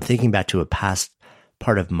 I'm thinking back to a past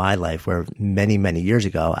part of my life where many, many years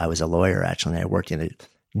ago, I was a lawyer, actually, and I worked in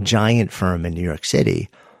a giant firm in New York City.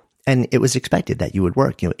 And it was expected that you would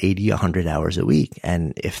work, 80, 100 hours a week.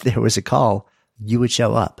 And if there was a call, you would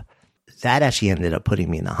show up. That actually ended up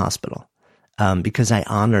putting me in the hospital. Because I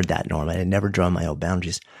honored that norm. I had never drawn my own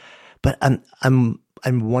boundaries. But I'm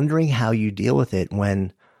wondering how you deal with it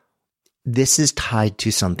when this is tied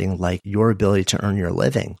to something like your ability to earn your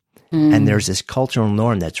living. And there's this cultural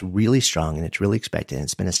norm that's really strong and it's really expected. And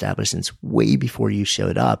it's been established since way before you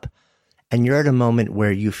showed up. And you're at a moment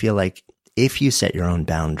where you feel like if you set your own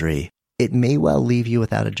boundary, it may well leave you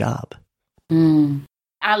without a job.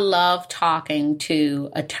 I love talking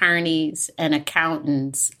to attorneys and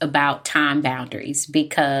accountants about time boundaries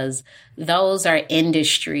because those are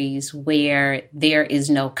industries where there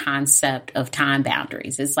is no concept of time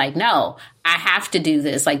boundaries. It's like, no, I have to do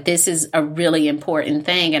this. Like, this is a really important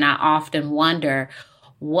thing. And I often wonder,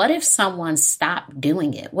 what if someone stopped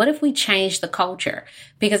doing it? What if we change the culture?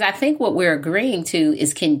 Because I think what we're agreeing to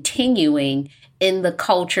is continuing in the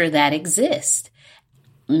culture that exists.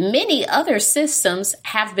 Many other systems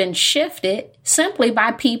have been shifted simply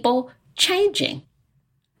by people changing.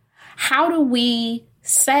 How do we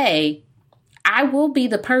say, I will be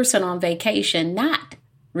the person on vacation not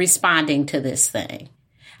responding to this thing?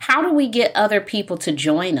 How do we get other people to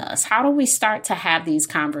join us? How do we start to have these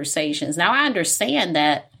conversations? Now, I understand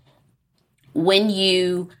that when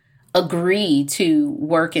you agree to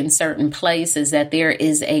work in certain places, that there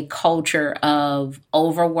is a culture of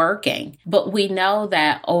overworking. But we know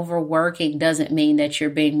that overworking doesn't mean that you're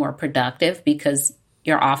being more productive because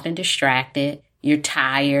you're often distracted, you're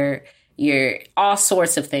tired, you're all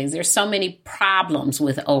sorts of things. There's so many problems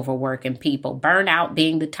with overworking people, burnout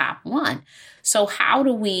being the top one. So how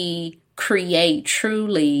do we create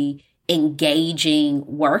truly engaging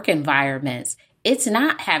work environments? It's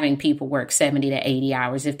not having people work 70 to 80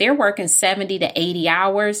 hours. If they're working 70 to 80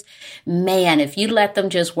 hours, man, if you let them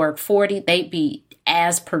just work 40, they'd be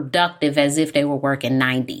as productive as if they were working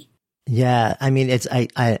 90. Yeah. I mean, I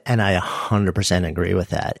 100% agree with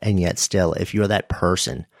that. And yet still, if you're that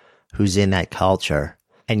person who's in that culture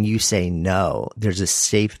and you say no, there's a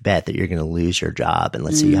safe bet that you're going to lose your job. And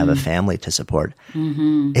let's say you have a family to support.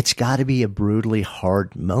 It's got to be a brutally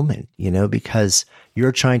hard moment, because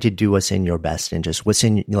you're trying to do what's in your best interest, what's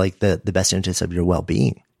in like the best interest of your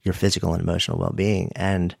well-being, your physical and emotional well-being.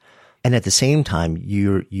 And at the same time,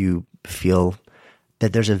 you feel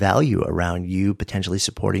that there's a value around you potentially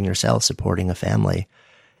supporting yourself, supporting a family.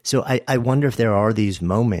 So I wonder if there are these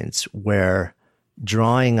moments where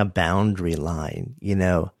drawing a boundary line,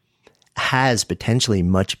 has potentially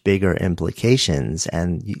much bigger implications.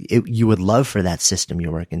 And you would love for that system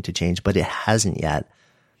you're working to change, but it hasn't yet.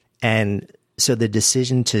 And so the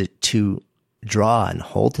decision to draw and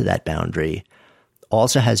hold to that boundary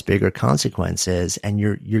also has bigger consequences. And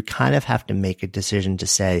you kind of have to make a decision to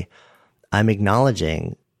say, I'm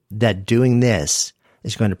acknowledging that doing this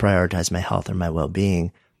is going to prioritize my health or my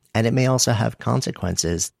well-being. And it may also have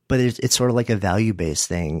consequences, but it's sort of like a value-based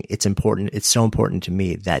thing. It's important. It's so important to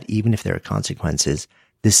me that even if there are consequences,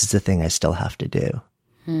 this is the thing I still have to do.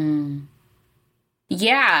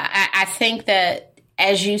 Yeah, I think that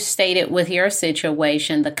as you stated with your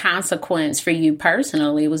situation, the consequence for you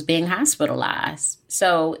personally was being hospitalized.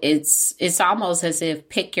 So it's almost as if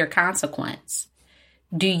pick your consequence.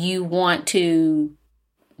 Do you want to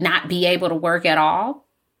not be able to work at all?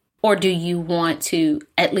 Or do you want to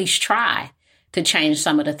at least try to change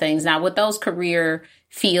some of the things? Now, with those career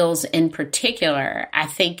fields in particular, I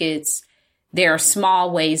think there are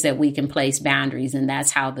small ways that we can place boundaries, and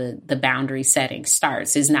that's how the boundary setting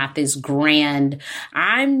starts. It's not this grand,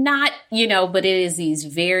 I'm not, but it is these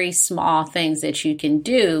very small things that you can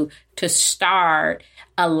do to start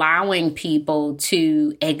allowing people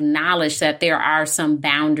to acknowledge that there are some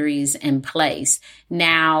boundaries in place.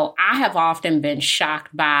 Now, I have often been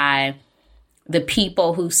shocked by the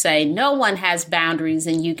people who say no one has boundaries,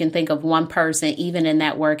 and you can think of one person, even in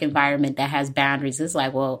that work environment, that has boundaries. It's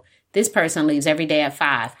like, well, this person leaves every day at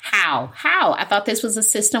 5. How? I thought this was a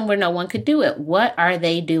system where no one could do it. What are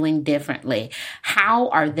they doing differently? How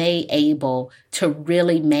are they able to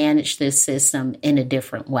really manage this system in a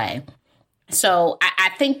different way? So I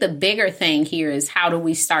think the bigger thing here is, how do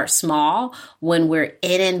we start small when we're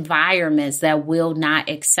in environments that will not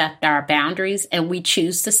accept our boundaries and we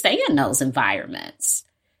choose to stay in those environments?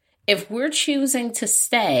 If we're choosing to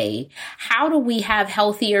stay, how do we have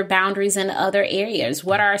healthier boundaries in other areas?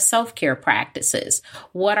 What are our self-care practices?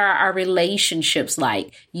 What are our relationships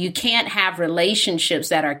like? You can't have relationships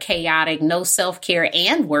that are chaotic, no self-care,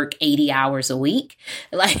 and work 80 hours a week.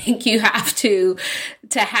 Like, you have to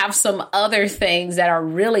have some other things that are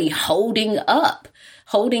really holding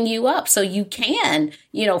you up so you can,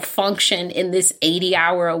 function in this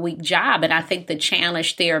 80-hour-a-week job. And I think the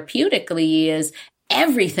challenge therapeutically is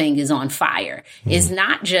everything is on fire. It's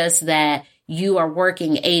not just that you are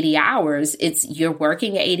working 80 hours. It's you're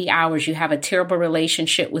working 80 hours. You have a terrible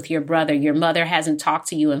relationship with your brother. Your mother hasn't talked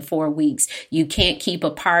to you in 4 weeks. You can't keep a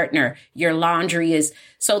partner. Your laundry is.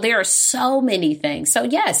 So there are so many things. So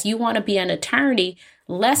yes, you want to be an attorney.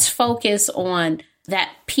 Let's focus on that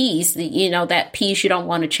piece, that piece you don't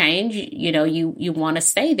want to change. You want to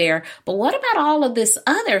stay there. But what about all of this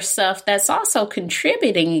other stuff that's also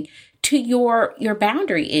contributing to your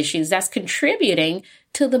boundary issues, that's contributing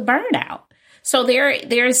to the burnout? So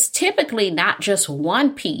there's typically not just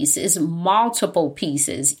one piece, it's multiple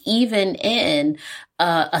pieces, even in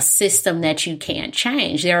a system that you can't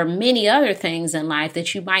change. There are many other things in life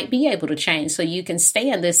that you might be able to change so you can stay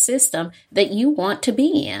in this system that you want to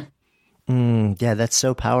be in. Yeah, that's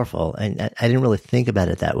so powerful. And I didn't really think about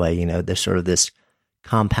it that way. There's sort of this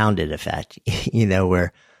compounded effect,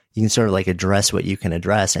 where you can sort of like address what you can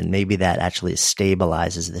address, and maybe that actually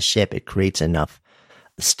stabilizes the ship. It creates enough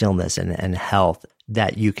stillness and health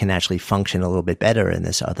that you can actually function a little bit better in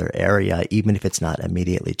this other area, even if it's not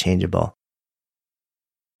immediately changeable.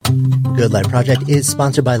 Good Life Project is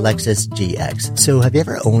sponsored by Lexus GX. So have you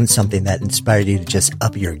ever owned something that inspired you to just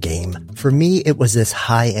up your game? For me, it was this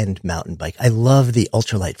high-end mountain bike. I love the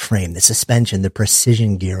ultralight frame, the suspension, the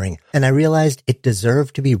precision gearing, and I realized it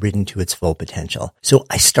deserved to be ridden to its full potential. So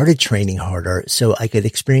I started training harder so I could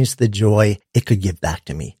experience the joy it could give back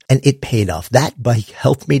to me. And it paid off. That bike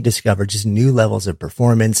helped me discover just new levels of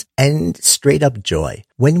performance and straight up joy.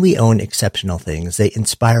 When we own exceptional things, they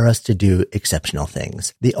inspire us to do exceptional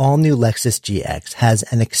things. The all-new Lexus GX has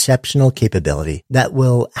an exceptional capability that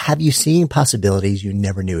will have you seeing possibilities you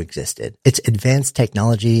never knew existed. Its advanced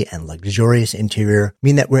technology and luxurious interior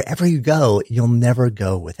mean that wherever you go, you'll never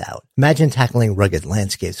go without. Imagine tackling rugged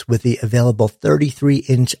landscapes with the available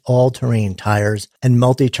 33-inch all-terrain tires and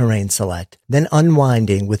multi-terrain select, then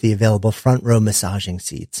unwinding with the available front-row massaging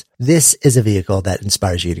seats. This is a vehicle that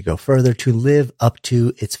inspires you to go further, to live up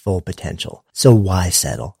to its full potential. So why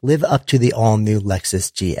settle? Live up to the all-new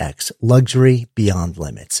Lexus GX. Luxury beyond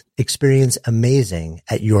limits. Experience amazing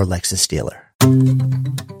at your Lexus dealer.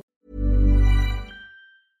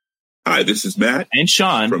 Hi, this is Matt and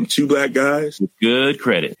Sean from Two Black Guys with Good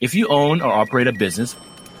Credit. If you own or operate a business,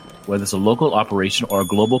 whether it's a local operation or a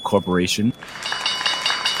global corporation,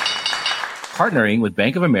 partnering with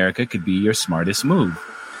Bank of America could be your smartest move.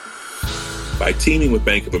 By teaming with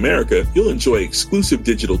Bank of America, you'll enjoy exclusive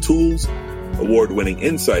digital tools, award-winning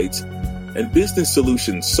insights, and business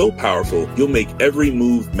solutions so powerful you'll make every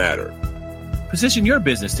move matter. Position your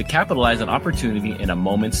business to capitalize on opportunity in a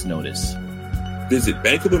moment's notice. Visit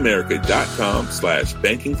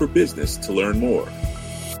bankofamerica.com/banking for business to learn more.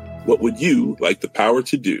 What would you like the power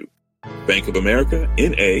to do? Bank of America,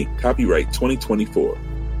 N.A., copyright 2024.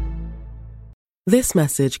 This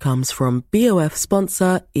message comes from BOF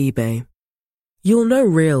sponsor eBay. You'll know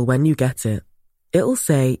real when you get it. It'll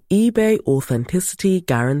say eBay Authenticity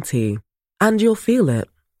Guarantee. And you'll feel it.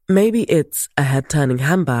 Maybe it's a head-turning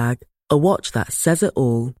handbag, a watch that says it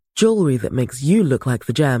all, jewelry that makes you look like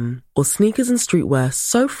the gem, or sneakers and streetwear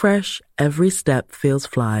so fresh every step feels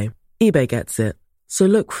fly. eBay gets it. So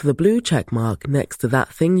look for the blue check mark next to that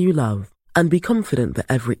thing you love. And be confident that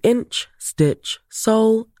every inch, stitch,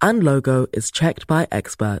 sole, and logo is checked by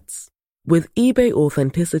experts. With eBay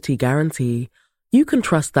Authenticity Guarantee, you can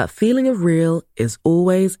trust that feeling of real is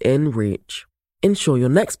always in reach. Ensure your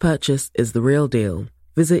next purchase is the real deal.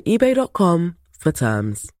 Visit eBay.com for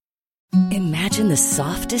terms. Imagine the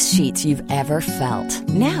softest sheets you've ever felt.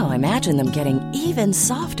 Now imagine them getting even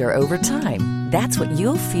softer over time. That's what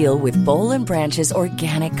you'll feel with Boll & Branch's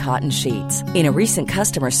organic cotton sheets. In a recent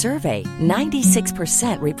customer survey,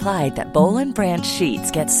 96% replied that Boll & Branch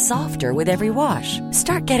sheets get softer with every wash.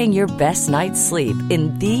 Start getting your best night's sleep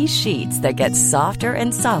in these sheets that get softer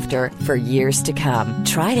and softer for years to come.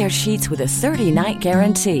 Try their sheets with a 30-night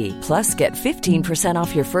guarantee. Plus, get 15%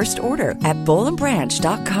 off your first order at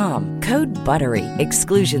bollandbranch.com. Code BUTTERY.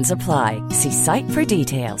 Exclusions apply. See site for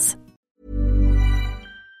details.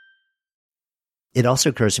 It also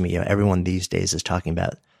occurs to me, everyone these days is talking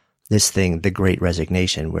about this thing, the Great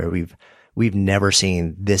Resignation, where we've never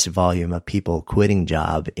seen this volume of people quitting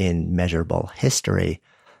job in measurable history.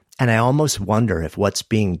 And I almost wonder if what's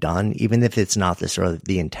being done, even if it's not the sort of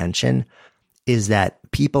the intention, is that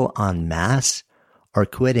people en masse are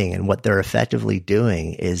quitting, and what they're effectively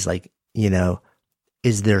doing is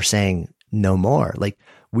is they're saying no more. Like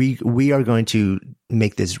we are going to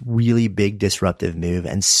make this really big disruptive move,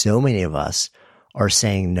 and so many of us are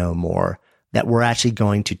saying no more that we're actually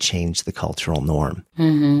going to change the cultural norm.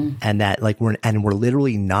 Mm-hmm. And that we're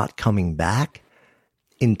literally not coming back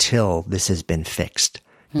until this has been fixed.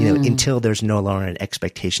 Until there's no longer an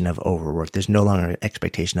expectation of overwork. There's no longer an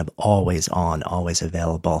expectation of always on, always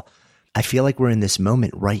available. I feel like we're in this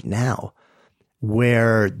moment right now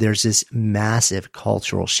where there's this massive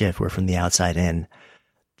cultural shift where from the outside in,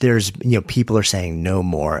 there's, people are saying no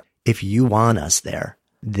more. If you want us there,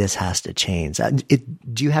 this has to change.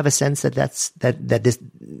 Do you have a sense that that this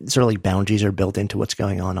sort of like boundaries are built into what's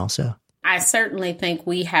going on also? I certainly think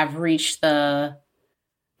we have reached the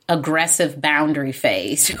aggressive boundary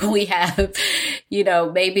phase. We have,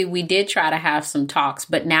 maybe we did try to have some talks,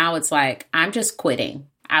 but now it's like, I'm just quitting.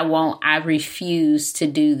 I refuse to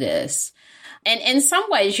do this. And in some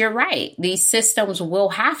ways, you're right. These systems will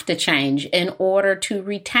have to change in order to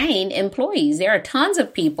retain employees. There are tons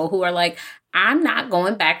of people who are like, I'm not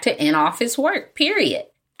going back to in-office work, period.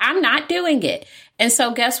 I'm not doing it. And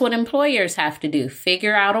so guess what employers have to do?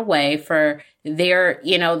 Figure out a way for their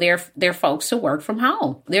folks to work from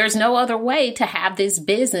home. There's no other way to have this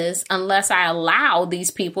business unless I allow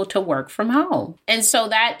these people to work from home. And so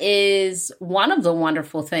that is one of the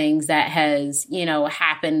wonderful things that has,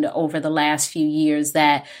 happened over the last few years,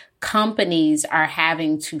 that companies are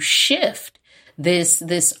having to shift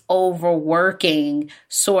this overworking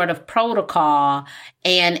sort of protocol,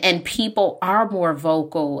 and people are more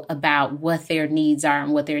vocal about what their needs are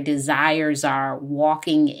and what their desires are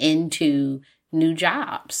walking into new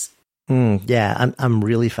jobs. I'm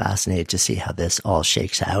really fascinated to see how this all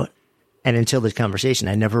shakes out. And until this conversation,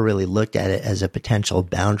 I never really looked at it as a potential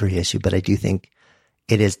boundary issue, but I do think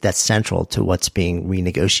that's central to what's being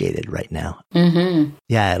renegotiated right now. Mm-hmm.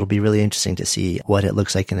 Yeah, it'll be really interesting to see what it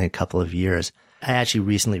looks like in a couple of years. I actually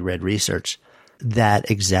recently read research that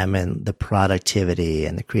examined the productivity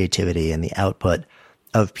and the creativity and the output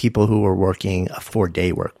of people who were working a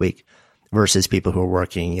 4-day work week versus people who are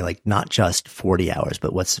working not just 40 hours,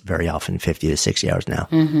 but what's very often 50 to 60 hours now.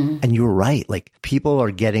 Mm-hmm. And you were right. People are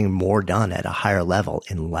getting more done at a higher level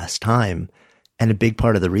in less time. And a big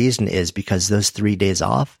part of the reason is because those 3 days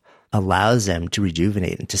off allows them to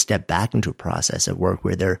rejuvenate and to step back into a process of work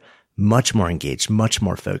where they're much more engaged, much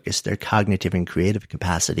more focused. Their cognitive and creative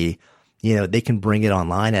capacity, they can bring it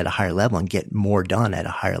online at a higher level and get more done at a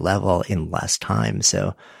higher level in less time.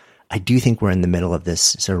 So I do think we're in the middle of this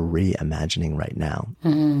sort of reimagining right now.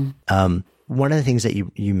 Mm-hmm. One of the things that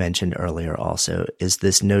you mentioned earlier also is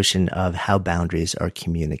this notion of how boundaries are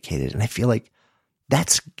communicated. And I feel like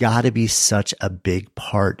that's got to be such a big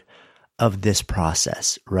part of this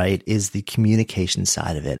process, right? Is the communication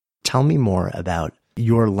side of it. Tell me more about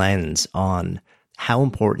your lens on how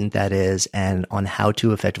important that is and on how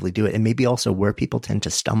to effectively do it, and maybe also where people tend to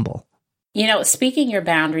stumble. Speaking your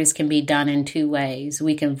boundaries can be done in two ways.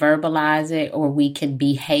 We can verbalize it or we can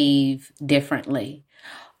behave differently.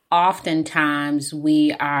 Oftentimes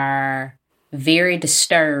we are very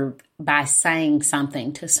disturbed by saying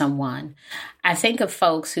something to someone. I think of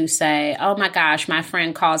folks who say, oh my gosh, my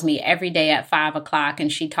friend calls me every day at 5:00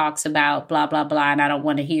 and she talks about blah, blah, blah, and I don't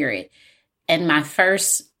want to hear it. And my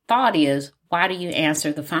first thought is, why do you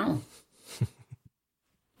answer the phone?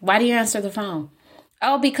 Why do you answer the phone?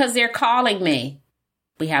 Oh, because they're calling me.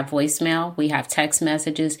 We have voicemail. We have text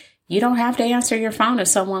messages. You don't have to answer your phone if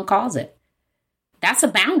someone calls it. That's a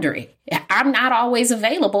boundary. I'm not always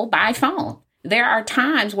available by phone. There are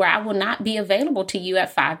times where I will not be available to you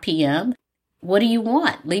at 5 p.m. What do you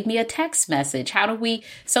want? Leave me a text message.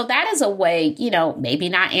 So that is a way, maybe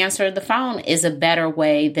not answering the phone is a better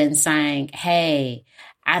way than saying, hey,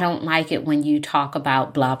 I don't like it when you talk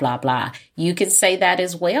about blah, blah, blah. You can say that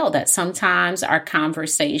as well, that sometimes our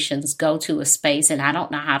conversations go to a space and I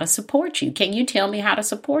don't know how to support you. Can you tell me how to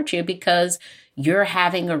support you? Because you're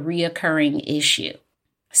having a reoccurring issue.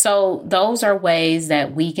 So those are ways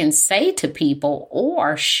that we can say to people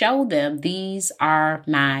or show them these are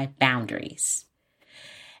my boundaries.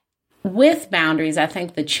 With boundaries, I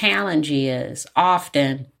think the challenge is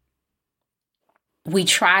often we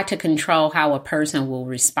try to control how a person will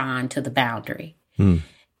respond to the boundary.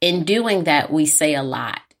 In doing that, we say a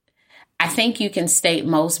lot. I think you can state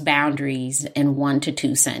most boundaries in 1 to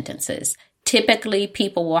 2 sentences. Typically,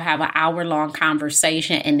 people will have an hour-long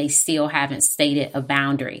conversation and they still haven't stated a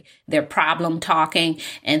boundary. They're problem talking,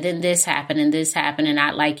 and then this happened, and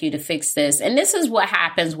I'd like you to fix this. And this is what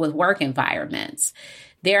happens with work environments.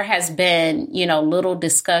 There has been, little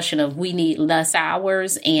discussion of we need less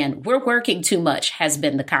hours and we're working too much has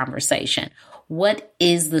been the conversation. What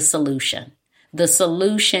is the solution? The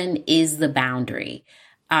solution is the boundary.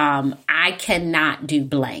 I cannot do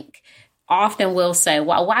blank. Often we'll say,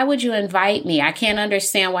 well, why would you invite me? I can't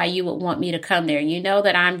understand why you would want me to come there. You know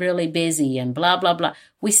that I'm really busy and blah, blah, blah.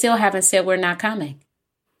 We still haven't said we're not coming.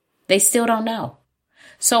 They still don't know.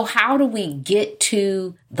 So how do we get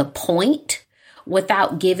to the point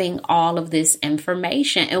without giving all of this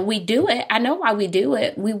information? And we do it. I know why we do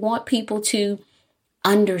it. We want people to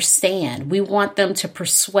understand. We want them to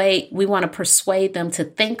persuade them to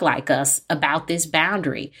think like us about this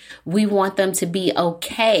boundary. We want them to be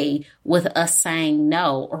okay with us saying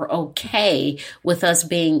no, or okay with us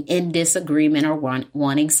being in disagreement or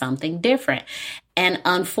wanting something different. And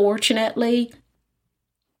unfortunately,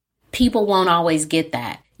 people won't always get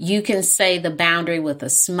that. You can say the boundary with a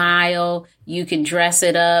smile. You can dress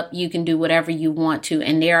it up. You can do whatever you want to.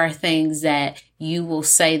 And there are things that you will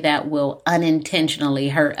say that will unintentionally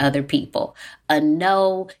hurt other people. A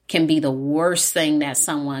no can be the worst thing that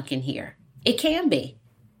someone can hear. It can be.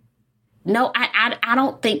 No, I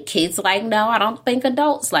don't think kids like no. I don't think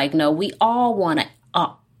adults like no. We all want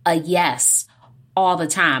a yes all the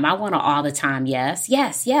time. I want an all the time yes.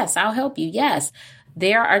 Yes, yes, I'll help you. Yes.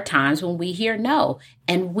 There are times when we hear no,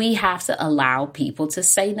 and we have to allow people to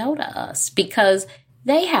say no to us because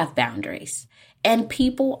they have boundaries, and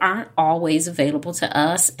people aren't always available to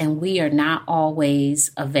us, and we are not always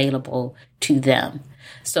available to them.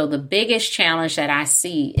 So the biggest challenge that I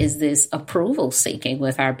see is this approval seeking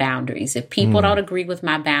with our boundaries. If people don't agree with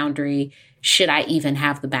my boundary, should I even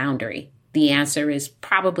have the boundary? The answer is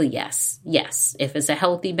probably yes. Yes. If it's a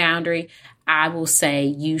healthy boundary, I will say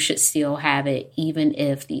you should still have it, even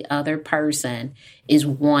if the other person is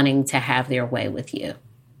wanting to have their way with you.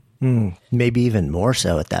 Maybe even more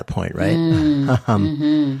so at that point, right?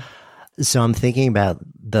 So I'm thinking about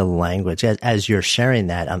the language. As you're sharing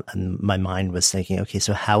that, my mind was thinking, okay,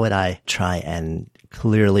 so how would I try and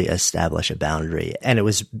clearly establish a boundary? And it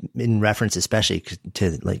was in reference especially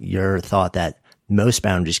to like your thought that most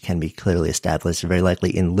boundaries can be clearly established, very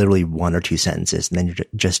likely in literally 1 or 2 sentences, and then you're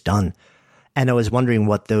just done. And I was wondering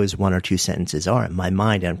what those 1 or 2 sentences are in my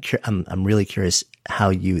mind. And I'm really curious how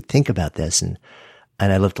you think about this, and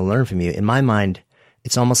I'd love to learn from you. In my mind,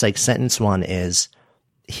 it's almost like sentence 1 is,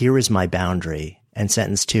 here is my boundary, and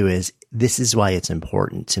sentence 2 is, this is why it's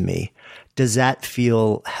important to me. Does that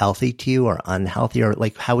feel healthy to you or unhealthy, or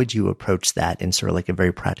like how would you approach that in sort of like a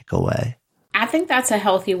very practical way? I think that's a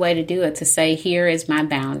healthy way to do it, to say, here is my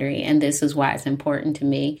boundary, and this is why it's important to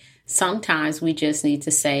me. Sometimes we just need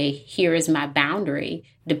to say, here is my boundary,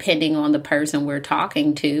 depending on the person we're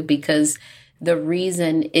talking to, because the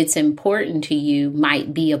reason it's important to you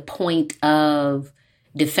might be a point of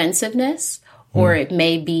defensiveness, or it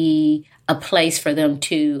may be a place for them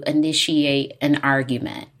to initiate an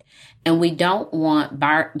argument. And we don't want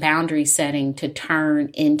boundary setting to turn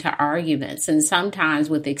into arguments. And sometimes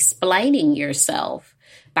with explaining yourself,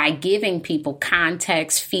 by giving people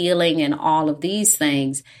context, feeling, and all of these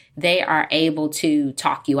things, they are able to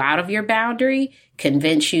talk you out of your boundary,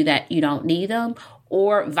 convince you that you don't need them,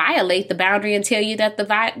 or violate the boundary and tell you that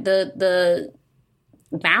the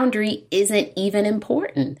boundary isn't even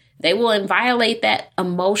important. They will violate that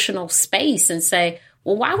emotional space and say,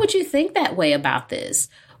 well, why would you think that way about this?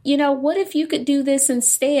 You know, what if you could do this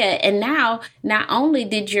instead? And now, not only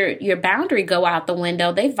did your boundary go out the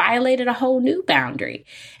window, they violated a whole new boundary.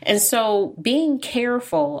 And so being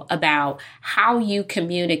careful about how you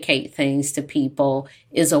communicate things to people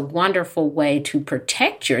is a wonderful way to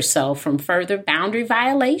protect yourself from further boundary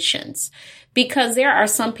violations. Because there are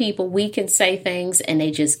some people, we can say things and they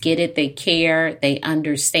just get it, they care, they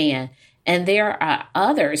understand. And there are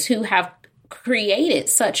others who have created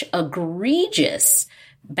such egregious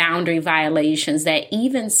boundary violations that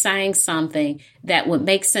even saying something that would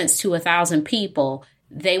make sense to 1,000 people,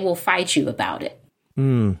 they will fight you about it.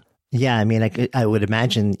 Yeah, I mean, I would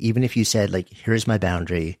imagine even if you said, like, here's my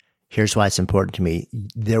boundary, here's why it's important to me,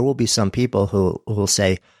 there will be some people who will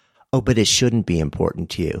say, oh, but it shouldn't be important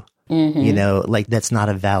to you. You know, like, that's not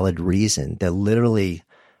a valid reason. They'll literally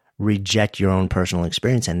reject your own personal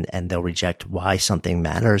experience and they'll reject why something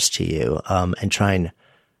matters to you, and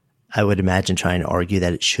I would imagine trying to argue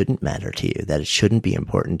that it shouldn't matter to you, that it shouldn't be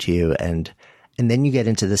important to you. And then you get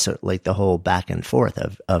into this, like, the whole back and forth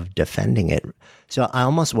of defending it. So I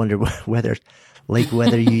almost wonder whether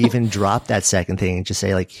you even drop that second thing and just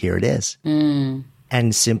say, like, here it is.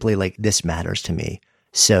 And simply, like, this matters to me.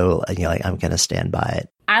 So, you know, like, I'm going to stand by it.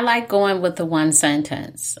 I like going with the one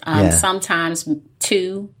sentence. Sometimes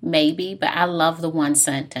two, maybe, but I love the one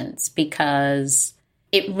sentence because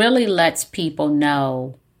it really lets people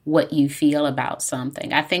know what you feel about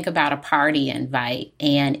something. I think about a party invite,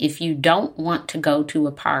 and if you don't want to go to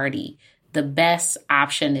a party, the best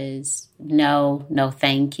option is no,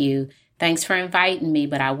 thank you. Thanks for inviting me,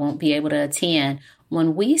 but I won't be able to attend.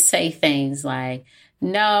 When we say things like,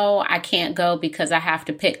 no, I can't go because I have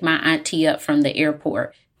to pick my auntie up from the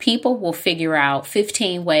airport, people will figure out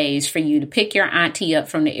 15 ways for you to pick your auntie up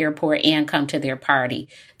from the airport and come to their party.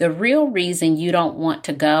 The real reason you don't want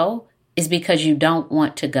to go is because you don't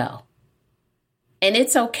want to go. And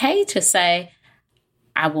it's okay to say,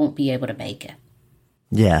 I won't be able to make it.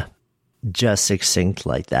 Yeah. Just succinct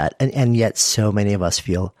like that. And yet so many of us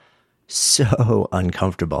feel so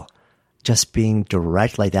uncomfortable just being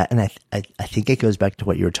direct like that. And I think it goes back to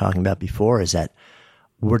what you were talking about before, is that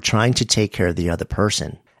we're trying to take care of the other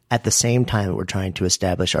person. At the same time, we're trying to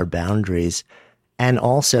establish our boundaries. And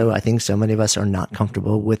also, I think so many of us are not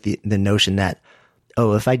comfortable with the notion that,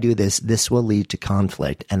 oh, if I do this, this will lead to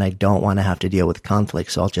conflict, and I don't want to have to deal with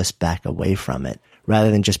conflict, so I'll just back away from it,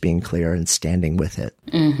 rather than just being clear and standing with it.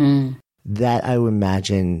 Mm-hmm. That, I would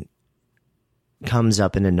imagine, comes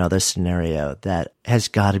up in another scenario that has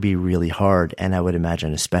got to be really hard, and I would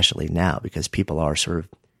imagine especially now, because people are sort of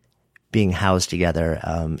being housed together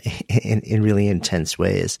in really intense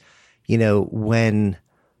ways. You know, when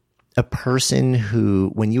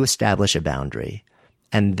you establish a boundary,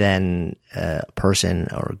 and then a person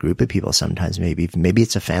or a group of people, sometimes maybe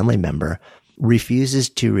it's a family member, refuses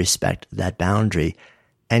to respect that boundary,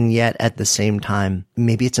 and yet at the same time,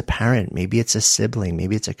 maybe it's a parent, maybe it's a sibling,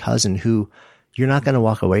 maybe it's a cousin who you're not going to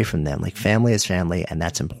walk away from them. Like, family is family, and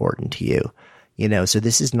that's important to you. You know, so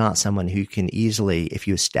this is not someone who can easily, if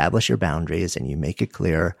you establish your boundaries and you make it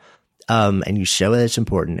clear, and you show that it's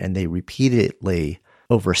important, and they repeatedly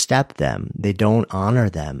overstep them, they don't honor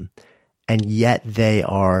them, and yet they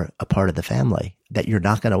are a part of the family that you're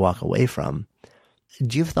not going to walk away from.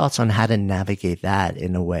 Do you have thoughts on how to navigate that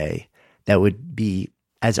in a way that would be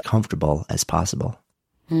as comfortable as possible?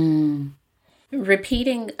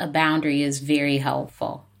 Repeating a boundary is very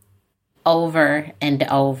helpful over and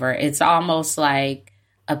over. It's almost like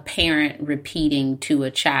a parent repeating to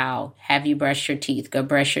a child, have you brushed your teeth? Go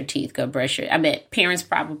brush your teeth. Go brush your... I mean, parents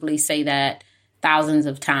probably say that thousands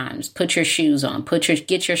of times. Put your shoes on.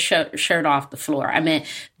 Get your shirt off the floor. I mean,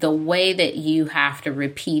 the way that you have to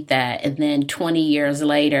repeat that, and then 20 years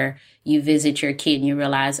later, you visit your kid and you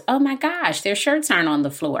realize, oh my gosh, their shirts aren't on the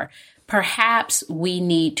floor. Perhaps we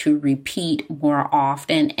need to repeat more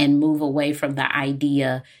often and move away from the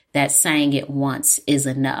idea that saying it once is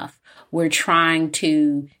enough. We're trying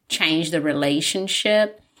to change the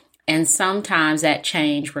relationship, and sometimes that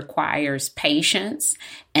change requires patience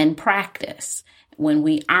and practice. When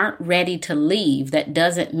we aren't ready to leave, that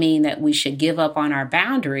doesn't mean that we should give up on our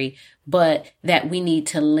boundary, but that we need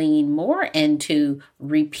to lean more into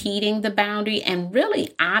repeating the boundary and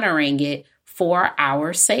really honoring it for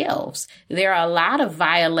ourselves. There are a lot of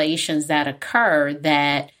violations that occur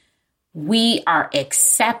that we are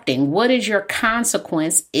accepting. What is your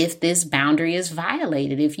consequence if this boundary is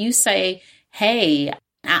violated? If you say, hey,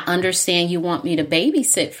 I understand you want me to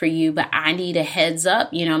babysit for you, but I need a heads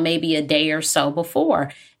up, maybe a day or so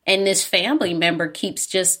before. And this family member keeps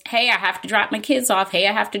just, hey, I have to drop my kids off. Hey,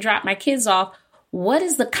 I have to drop my kids off. What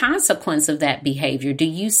is the consequence of that behavior? Do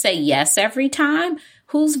you say yes every time?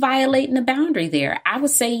 Who's violating the boundary there? I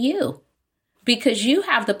would say you, because you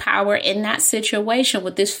have the power in that situation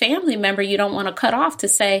with this family member you don't want to cut off to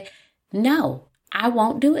say, no, I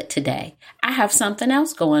won't do it today. I have something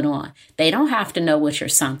else going on. They don't have to know what your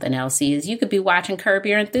something else is. You could be watching Curb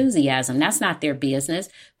Your Enthusiasm. That's not their business.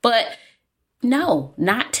 But no,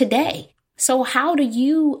 not today. So how do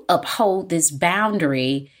you uphold this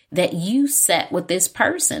boundary that you set with this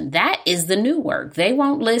person? That is the new work. They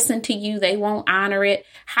won't listen to you. They won't honor it.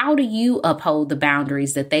 How do you uphold the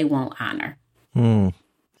boundaries that they won't honor?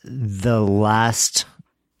 The last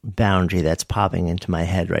boundary that's popping into my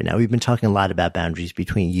head right now. We've been talking a lot about boundaries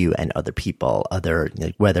between you and other people,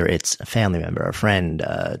 whether it's a family member, a friend,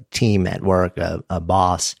 a team at work, a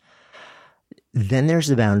boss. Then there's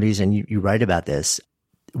the boundaries, and you write about this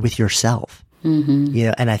with yourself.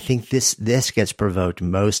 Mm-hmm. And I think this gets provoked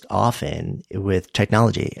most often with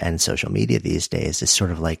technology and social media these days. It's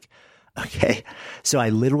sort of like, okay, so I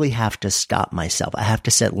literally have to stop myself. I have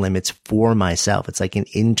to set limits for myself. It's like an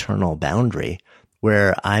internal boundary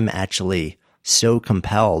where I'm actually so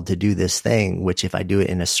compelled to do this thing, which if I do it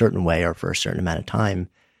in a certain way or for a certain amount of time,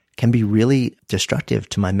 can be really destructive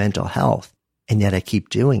to my mental health. And yet I keep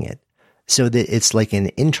doing it. So that it's like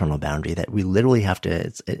an internal boundary that we literally have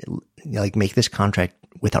to make this contract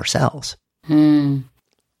with ourselves.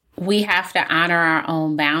 We have to honor our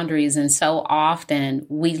own boundaries. And so often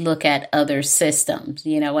we look at other systems.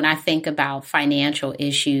 When I think about financial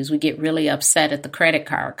issues, we get really upset at the credit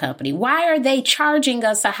card company. Why are they charging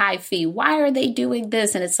us a high fee? Why are they doing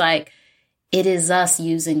this? And it's like, it is us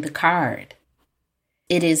using the card.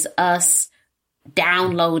 It is us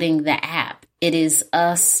downloading the app. It is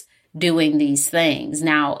us doing these things.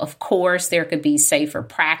 Now, of course, there could be safer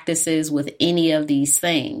practices with any of these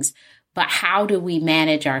things. But how do we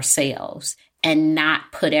manage ourselves and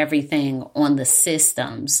not put everything on the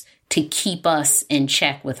systems to keep us in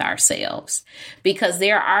check with ourselves? Because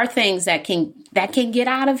there are things that can get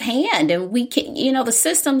out of hand, and we can, the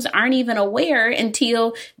systems aren't even aware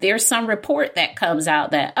until there's some report that comes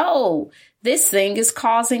out that, oh, this thing is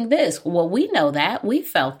causing this. Well, we know that. We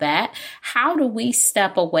felt that. How do we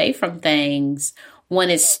step away from things when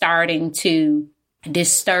it's starting to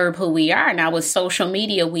disturb who we are? Now, with social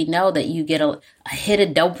media, we know that you get a hit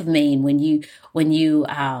of dopamine when you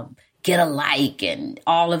get a like and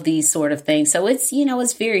all of these sort of things. So it's,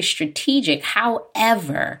 it's very strategic.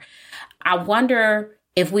 However, I wonder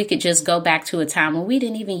if we could just go back to a time when we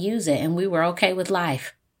didn't even use it and we were okay with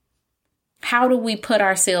life. How do we put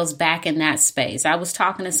ourselves back in that space? I was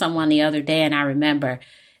talking to someone the other day, and I remember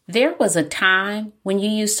there was a time when you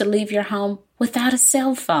used to leave your home without a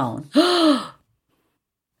cell phone.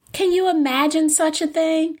 Can you imagine such a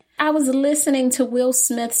thing? I was listening to Will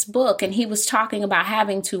Smith's book, and he was talking about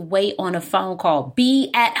having to wait on a phone call, be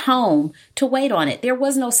at home to wait on it. There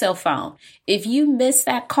was no cell phone. If you missed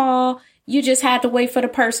that call, you just had to wait for the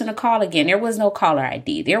person to call again. There was no caller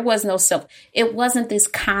ID. There was no it wasn't this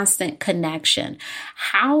constant connection.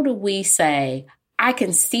 How do we say, I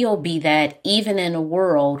can still be that even in a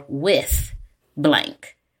world with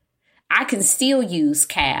blank? I can still use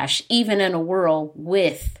cash even in a world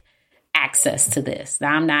with access to this.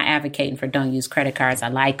 Now, I'm not advocating for don't use credit cards. I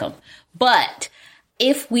like them. But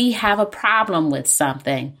if we have a problem with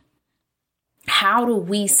something, how do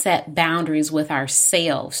we set boundaries with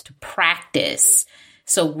ourselves to practice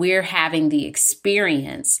so we're having the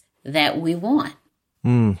experience that we want?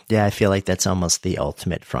 Yeah, I feel like that's almost the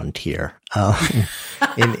ultimate frontier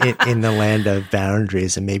in the land of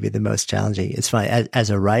boundaries, and maybe the most challenging. It's funny,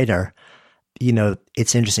 as a writer,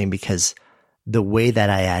 it's interesting because the way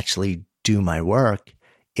that I actually do my work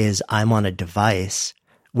is I'm on a device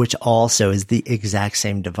which also is the exact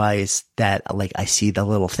same device that I see the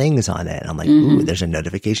little things on it. And I'm like, ooh, there's a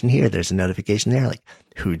notification here. There's a notification there. Like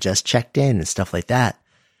who just checked in and stuff like that.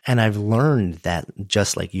 And I've learned that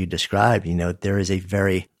just like you described, there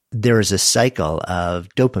is a cycle of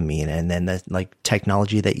dopamine and then the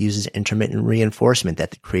technology that uses intermittent reinforcement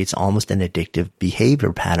that creates almost an addictive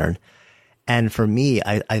behavior pattern. And for me,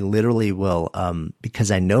 I literally will, because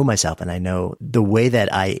I know myself and I know the way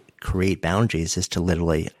that I create boundaries is to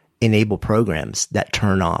literally enable programs that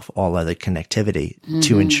turn off all other connectivity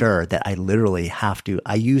to ensure that I literally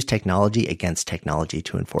I use technology against technology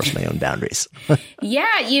to enforce my own boundaries.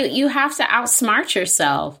 Yeah, you have to outsmart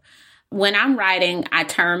yourself. when I'm writing, I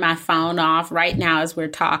turn my phone off. Right now, as we're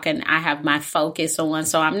talking, I have my focus on,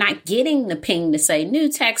 so I'm not getting the ping to say new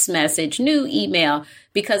text message, new email,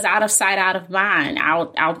 because out of sight, out of mind.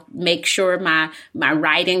 I'll make sure my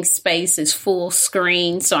writing space is full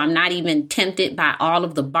screen, so I'm not even tempted by all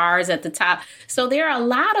of the bars at the top. So there are a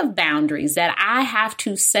lot of boundaries that I have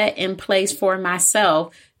to set in place for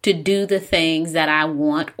myself to do the things that I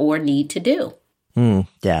want or need to do.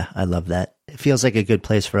 Yeah, I love that. It feels like a good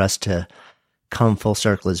place for us to come full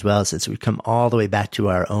circle as well, since we come all the way back to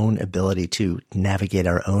our own ability to navigate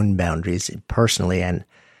our own boundaries personally and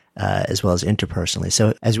as well as interpersonally.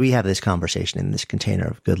 So as we have this conversation in this container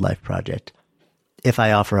of Good Life Project, if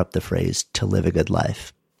I offer up the phrase to live a good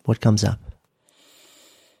life, what comes up?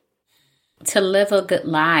 To live a good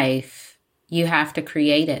life, you have to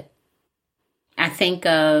create it. I think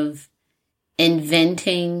of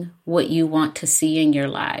inventing what you want to see in your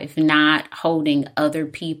life, not holding other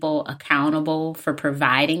people accountable for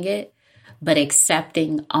providing it, but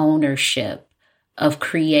accepting ownership of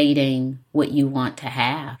creating what you want to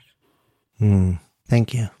have.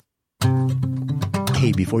 Thank you.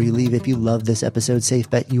 Hey, before you leave, if you love this episode, safe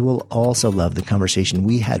bet you will also love the conversation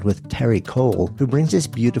we had with Terry Cole, who brings this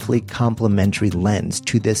beautifully complementary lens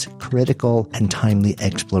to this critical and timely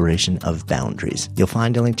exploration of boundaries. You'll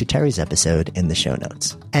find a link to Terry's episode in the show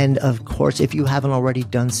notes. And of course, if you haven't already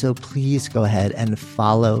done so, please go ahead and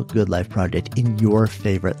follow Good Life Project in your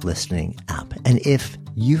favorite listening app. And if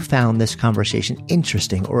you found this conversation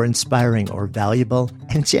interesting or inspiring or valuable,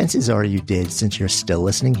 and chances are you did since you're still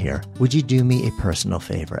listening here, would you do me a personal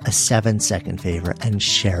favor, a 7-second favor, and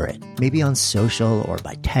share it? Maybe on social or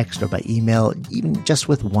by text or by email, even just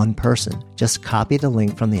with one person. Just copy the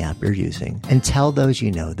link from the app you're using and tell those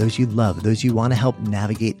you know, those you love, those you want to help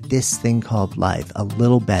navigate this thing called life a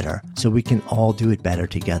little better, so we can all do it better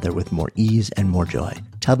together with more ease and more joy.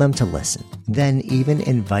 Tell them to listen. Then even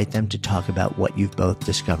invite them to talk about what you've both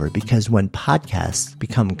discovered, because when podcasts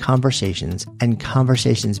become conversations and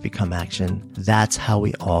conversations become action, that's how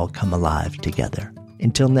we all come alive together.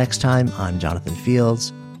 Until next time, I'm Jonathan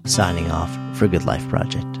Fields, signing off for Good Life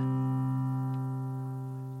Project.